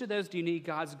 which of those do you need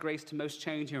God's grace to most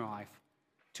change in your life?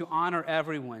 To honor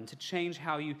everyone, to change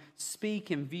how you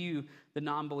speak and view the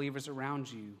non-believers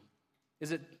around you?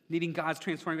 Is it needing God's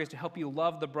transforming grace to help you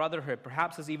love the brotherhood?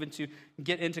 Perhaps it's even to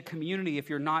get into community if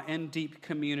you're not in deep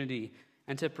community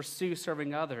and to pursue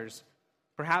serving others.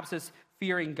 Perhaps it's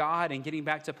fearing God and getting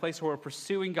back to a place where we're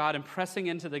pursuing God and pressing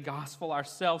into the gospel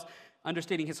ourselves,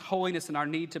 understanding His holiness and our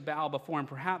need to bow before Him.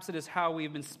 Perhaps it is how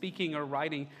we've been speaking or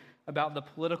writing about the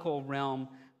political realm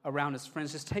around us.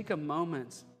 Friends, just take a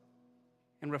moment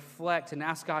and reflect and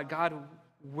ask God, God,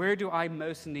 where do I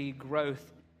most need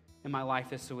growth in my life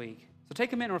this week? So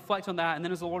take a minute and reflect on that, and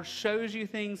then as the Lord shows you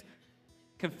things,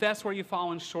 confess where you've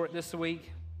fallen short this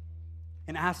week,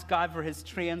 and ask God for His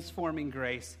transforming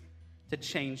grace to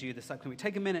change you this upcoming week.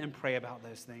 Take a minute and pray about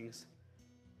those things.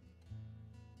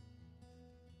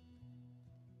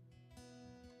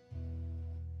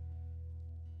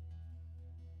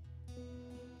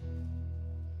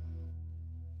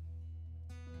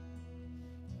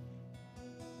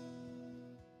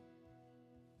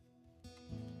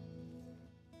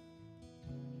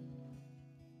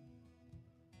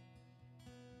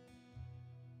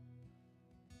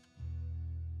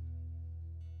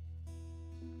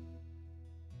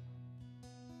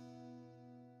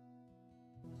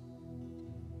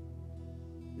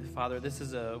 Father, this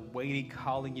is a weighty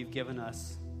calling you've given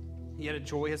us, yet a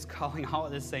joyous calling all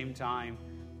at the same time,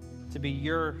 to be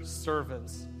your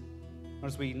servants.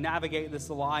 As we navigate this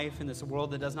life in this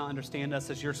world that does not understand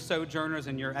us, as your sojourners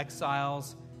and your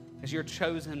exiles, as your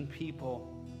chosen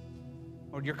people,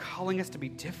 Lord, you're calling us to be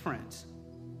different.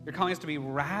 You're calling us to be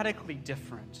radically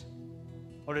different.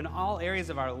 Lord, in all areas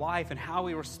of our life and how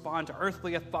we respond to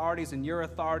earthly authorities and your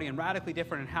authority, and radically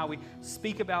different in how we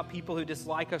speak about people who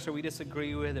dislike us or we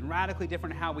disagree with, and radically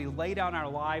different in how we lay down our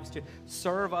lives to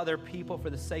serve other people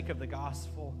for the sake of the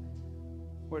gospel.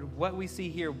 Lord, what we see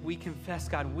here, we confess,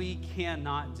 God, we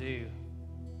cannot do.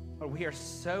 Lord, we are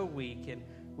so weak and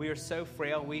we are so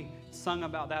frail. We sung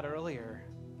about that earlier.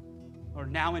 Lord,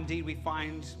 now indeed we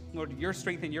find, Lord, your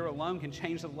strength and your alone can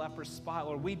change the leper's spot.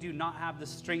 Lord, we do not have the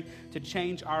strength to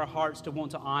change our hearts to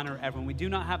want to honor everyone. We do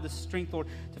not have the strength, Lord,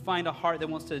 to find a heart that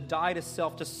wants to die to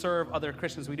self to serve other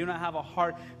Christians. We do not have a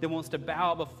heart that wants to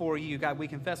bow before you. God, we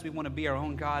confess we want to be our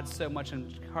own God so much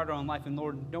and heart our own life. And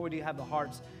Lord, nor do you have the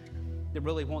hearts that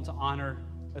really want to honor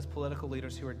those political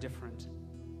leaders who are different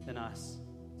than us.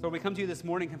 So we come to you this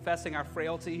morning confessing our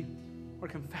frailty, or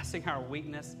confessing our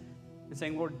weakness, and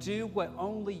saying, Lord, do what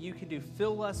only you can do.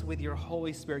 Fill us with your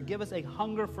Holy Spirit. Give us a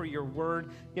hunger for your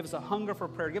word. Give us a hunger for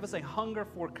prayer. Give us a hunger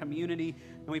for community.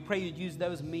 And we pray you'd use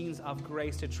those means of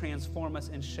grace to transform us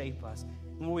and shape us.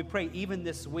 And when we pray even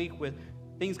this week with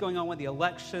things going on with the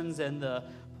elections and the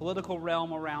political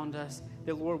realm around us,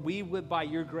 that, Lord, we would, by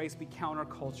your grace, be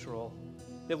countercultural.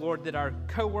 That, Lord, that our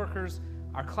coworkers,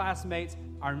 our classmates,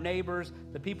 our neighbors,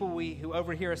 the people who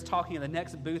overhear us talking in the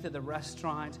next booth at the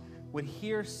restaurant would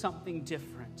hear something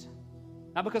different.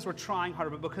 Not because we're trying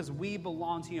harder, but because we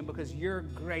belong to you and because your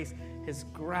grace has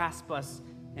grasped us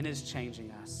and is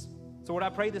changing us. So Lord, I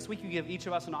pray this week you give each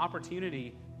of us an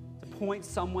opportunity to point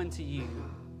someone to you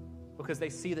because they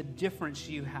see the difference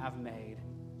you have made.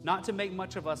 Not to make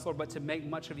much of us, Lord, but to make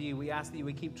much of you. We ask that you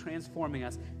would keep transforming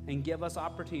us and give us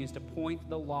opportunities to point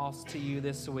the lost to you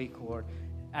this week, Lord,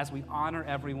 as we honor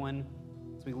everyone,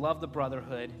 as we love the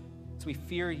brotherhood, as we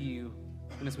fear you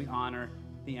and as we honor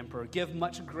the emperor. Give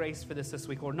much grace for this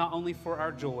week, Lord, not only for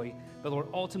our joy, but Lord,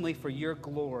 ultimately for your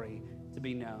glory to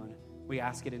be known. We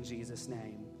ask it in Jesus'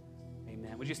 name.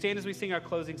 Amen. Would you stand as we sing our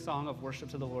closing song of worship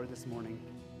to the Lord this morning?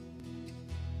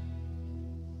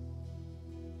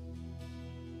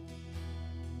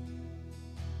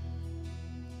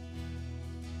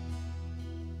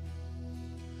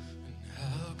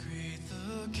 How great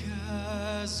the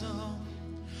chasm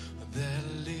that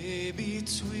lay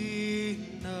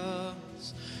between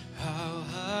us, how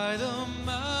high the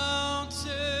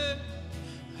mountain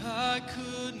I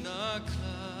could not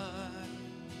climb.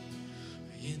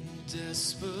 In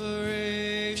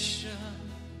desperation,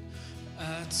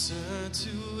 I turned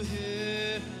to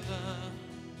heaven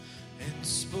and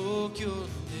spoke your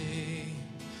name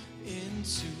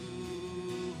into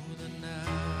the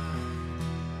night.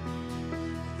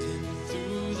 Then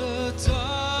through the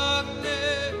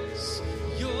darkness,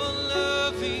 your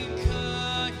loving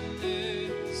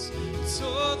kindness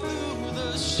tore through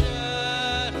the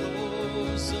shadows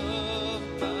of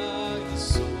my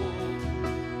soul.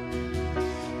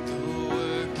 The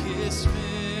work is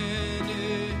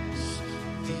finished,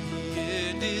 the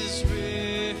end is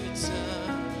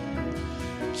written.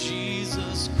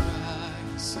 Jesus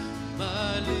Christ,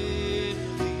 my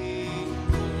living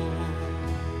hope.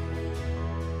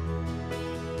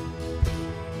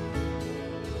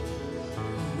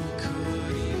 Who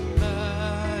could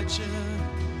imagine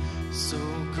so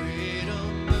great a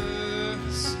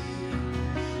mercy?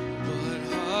 What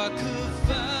heart could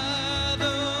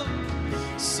fathom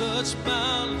such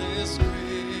boundless grace?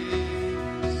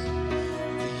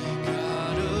 The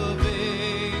God of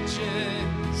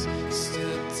ages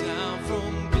stepped down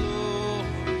from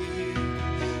glory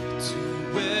to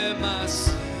wear my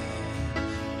sin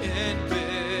and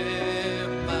bear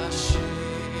my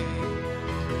shame.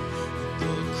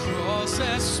 The cross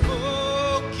has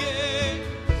spoken,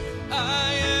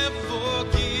 I am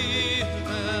forgiven.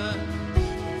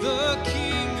 The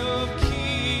King of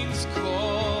Kings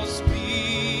calls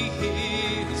me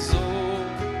his own.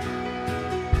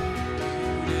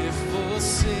 Beautiful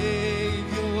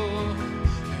Savior,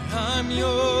 I'm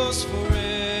yours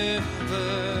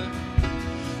forever.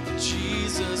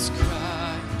 Jesus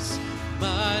Christ,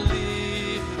 my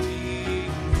living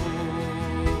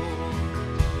hope.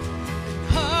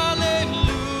 Hallelujah,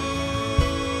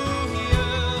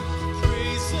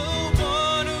 praise the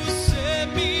one who set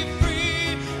me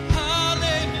free.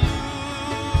 Hallelujah,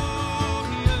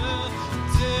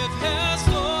 death has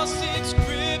lost its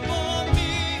grip on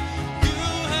me. You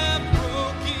have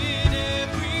broken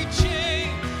every chain.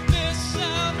 There's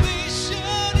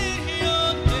salvation in your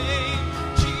name,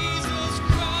 Jesus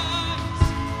Christ,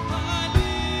 my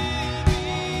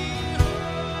living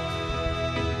hope.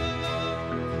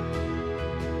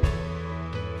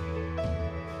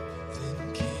 Then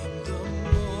came the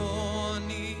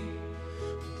morning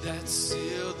that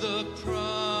sealed the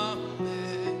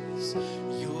promise.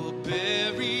 Your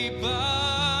buried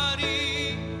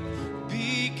body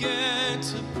began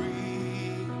to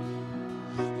breathe,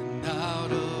 and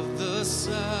out of the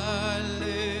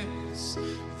silence,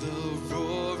 the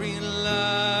roaring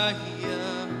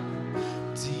lion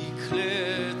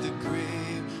declared the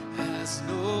grave has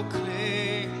no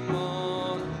claim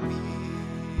on me.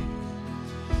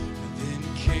 Then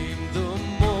came the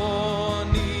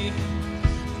morning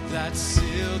that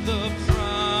sealed the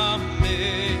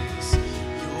promise.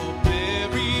 Your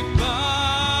buried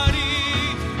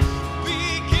body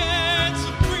began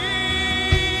to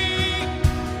breathe.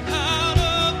 Out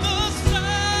of the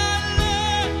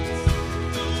silence,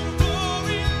 the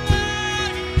roaring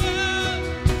lion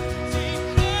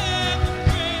declared the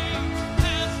grave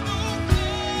has no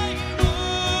claim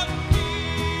on me.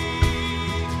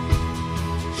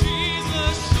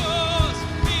 Jesus yours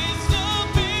is the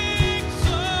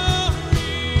victory.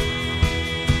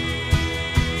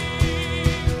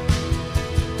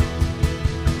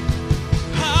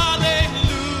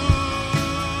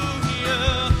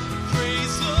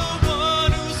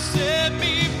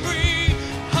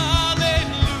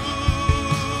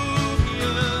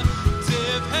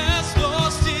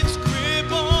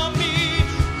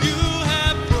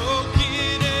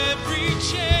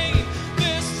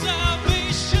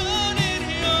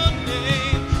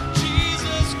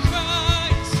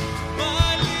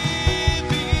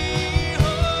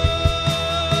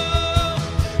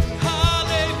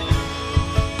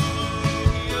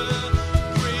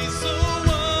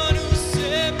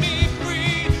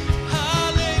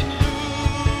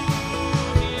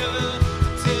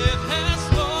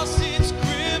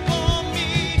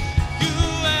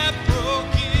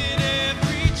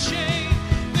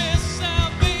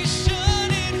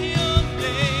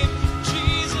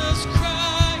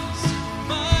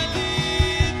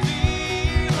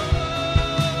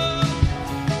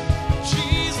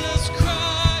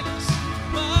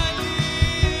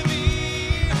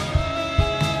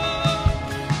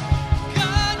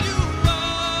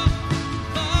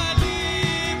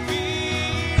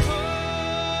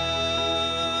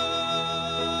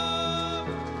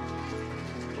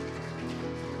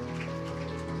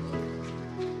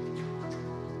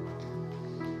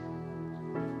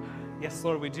 Yes,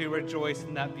 Lord, we do rejoice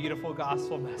in that beautiful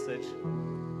gospel message.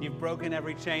 You've broken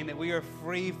every chain, that we are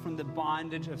free from the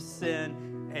bondage of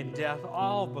sin and death,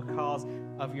 all because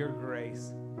of your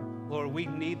grace. Lord, we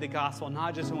need the gospel,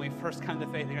 not just when we first come to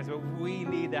faith in Christ, but we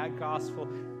need that gospel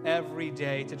every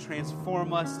day to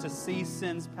transform us, to see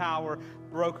sin's power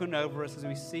broken over us as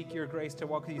we seek your grace to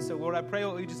walk with you. So, Lord, I pray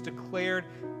what we just declared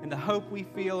and the hope we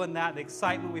feel in that, the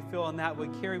excitement we feel in that,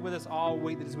 would carry with us all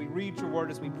week, that as we read your word,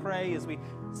 as we pray, as we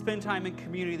spend time in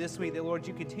community this week, that, Lord,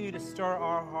 you continue to stir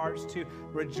our hearts to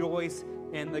rejoice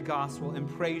in the gospel and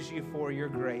praise you for your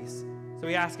grace. So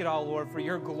we ask it all, Lord, for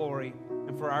your glory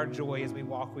and for our joy as we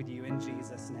walk with you in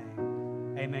Jesus'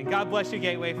 name. Amen. God bless you,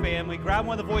 Gateway family. Grab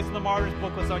one of the Voice of the Martyrs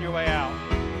booklets on your way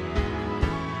out.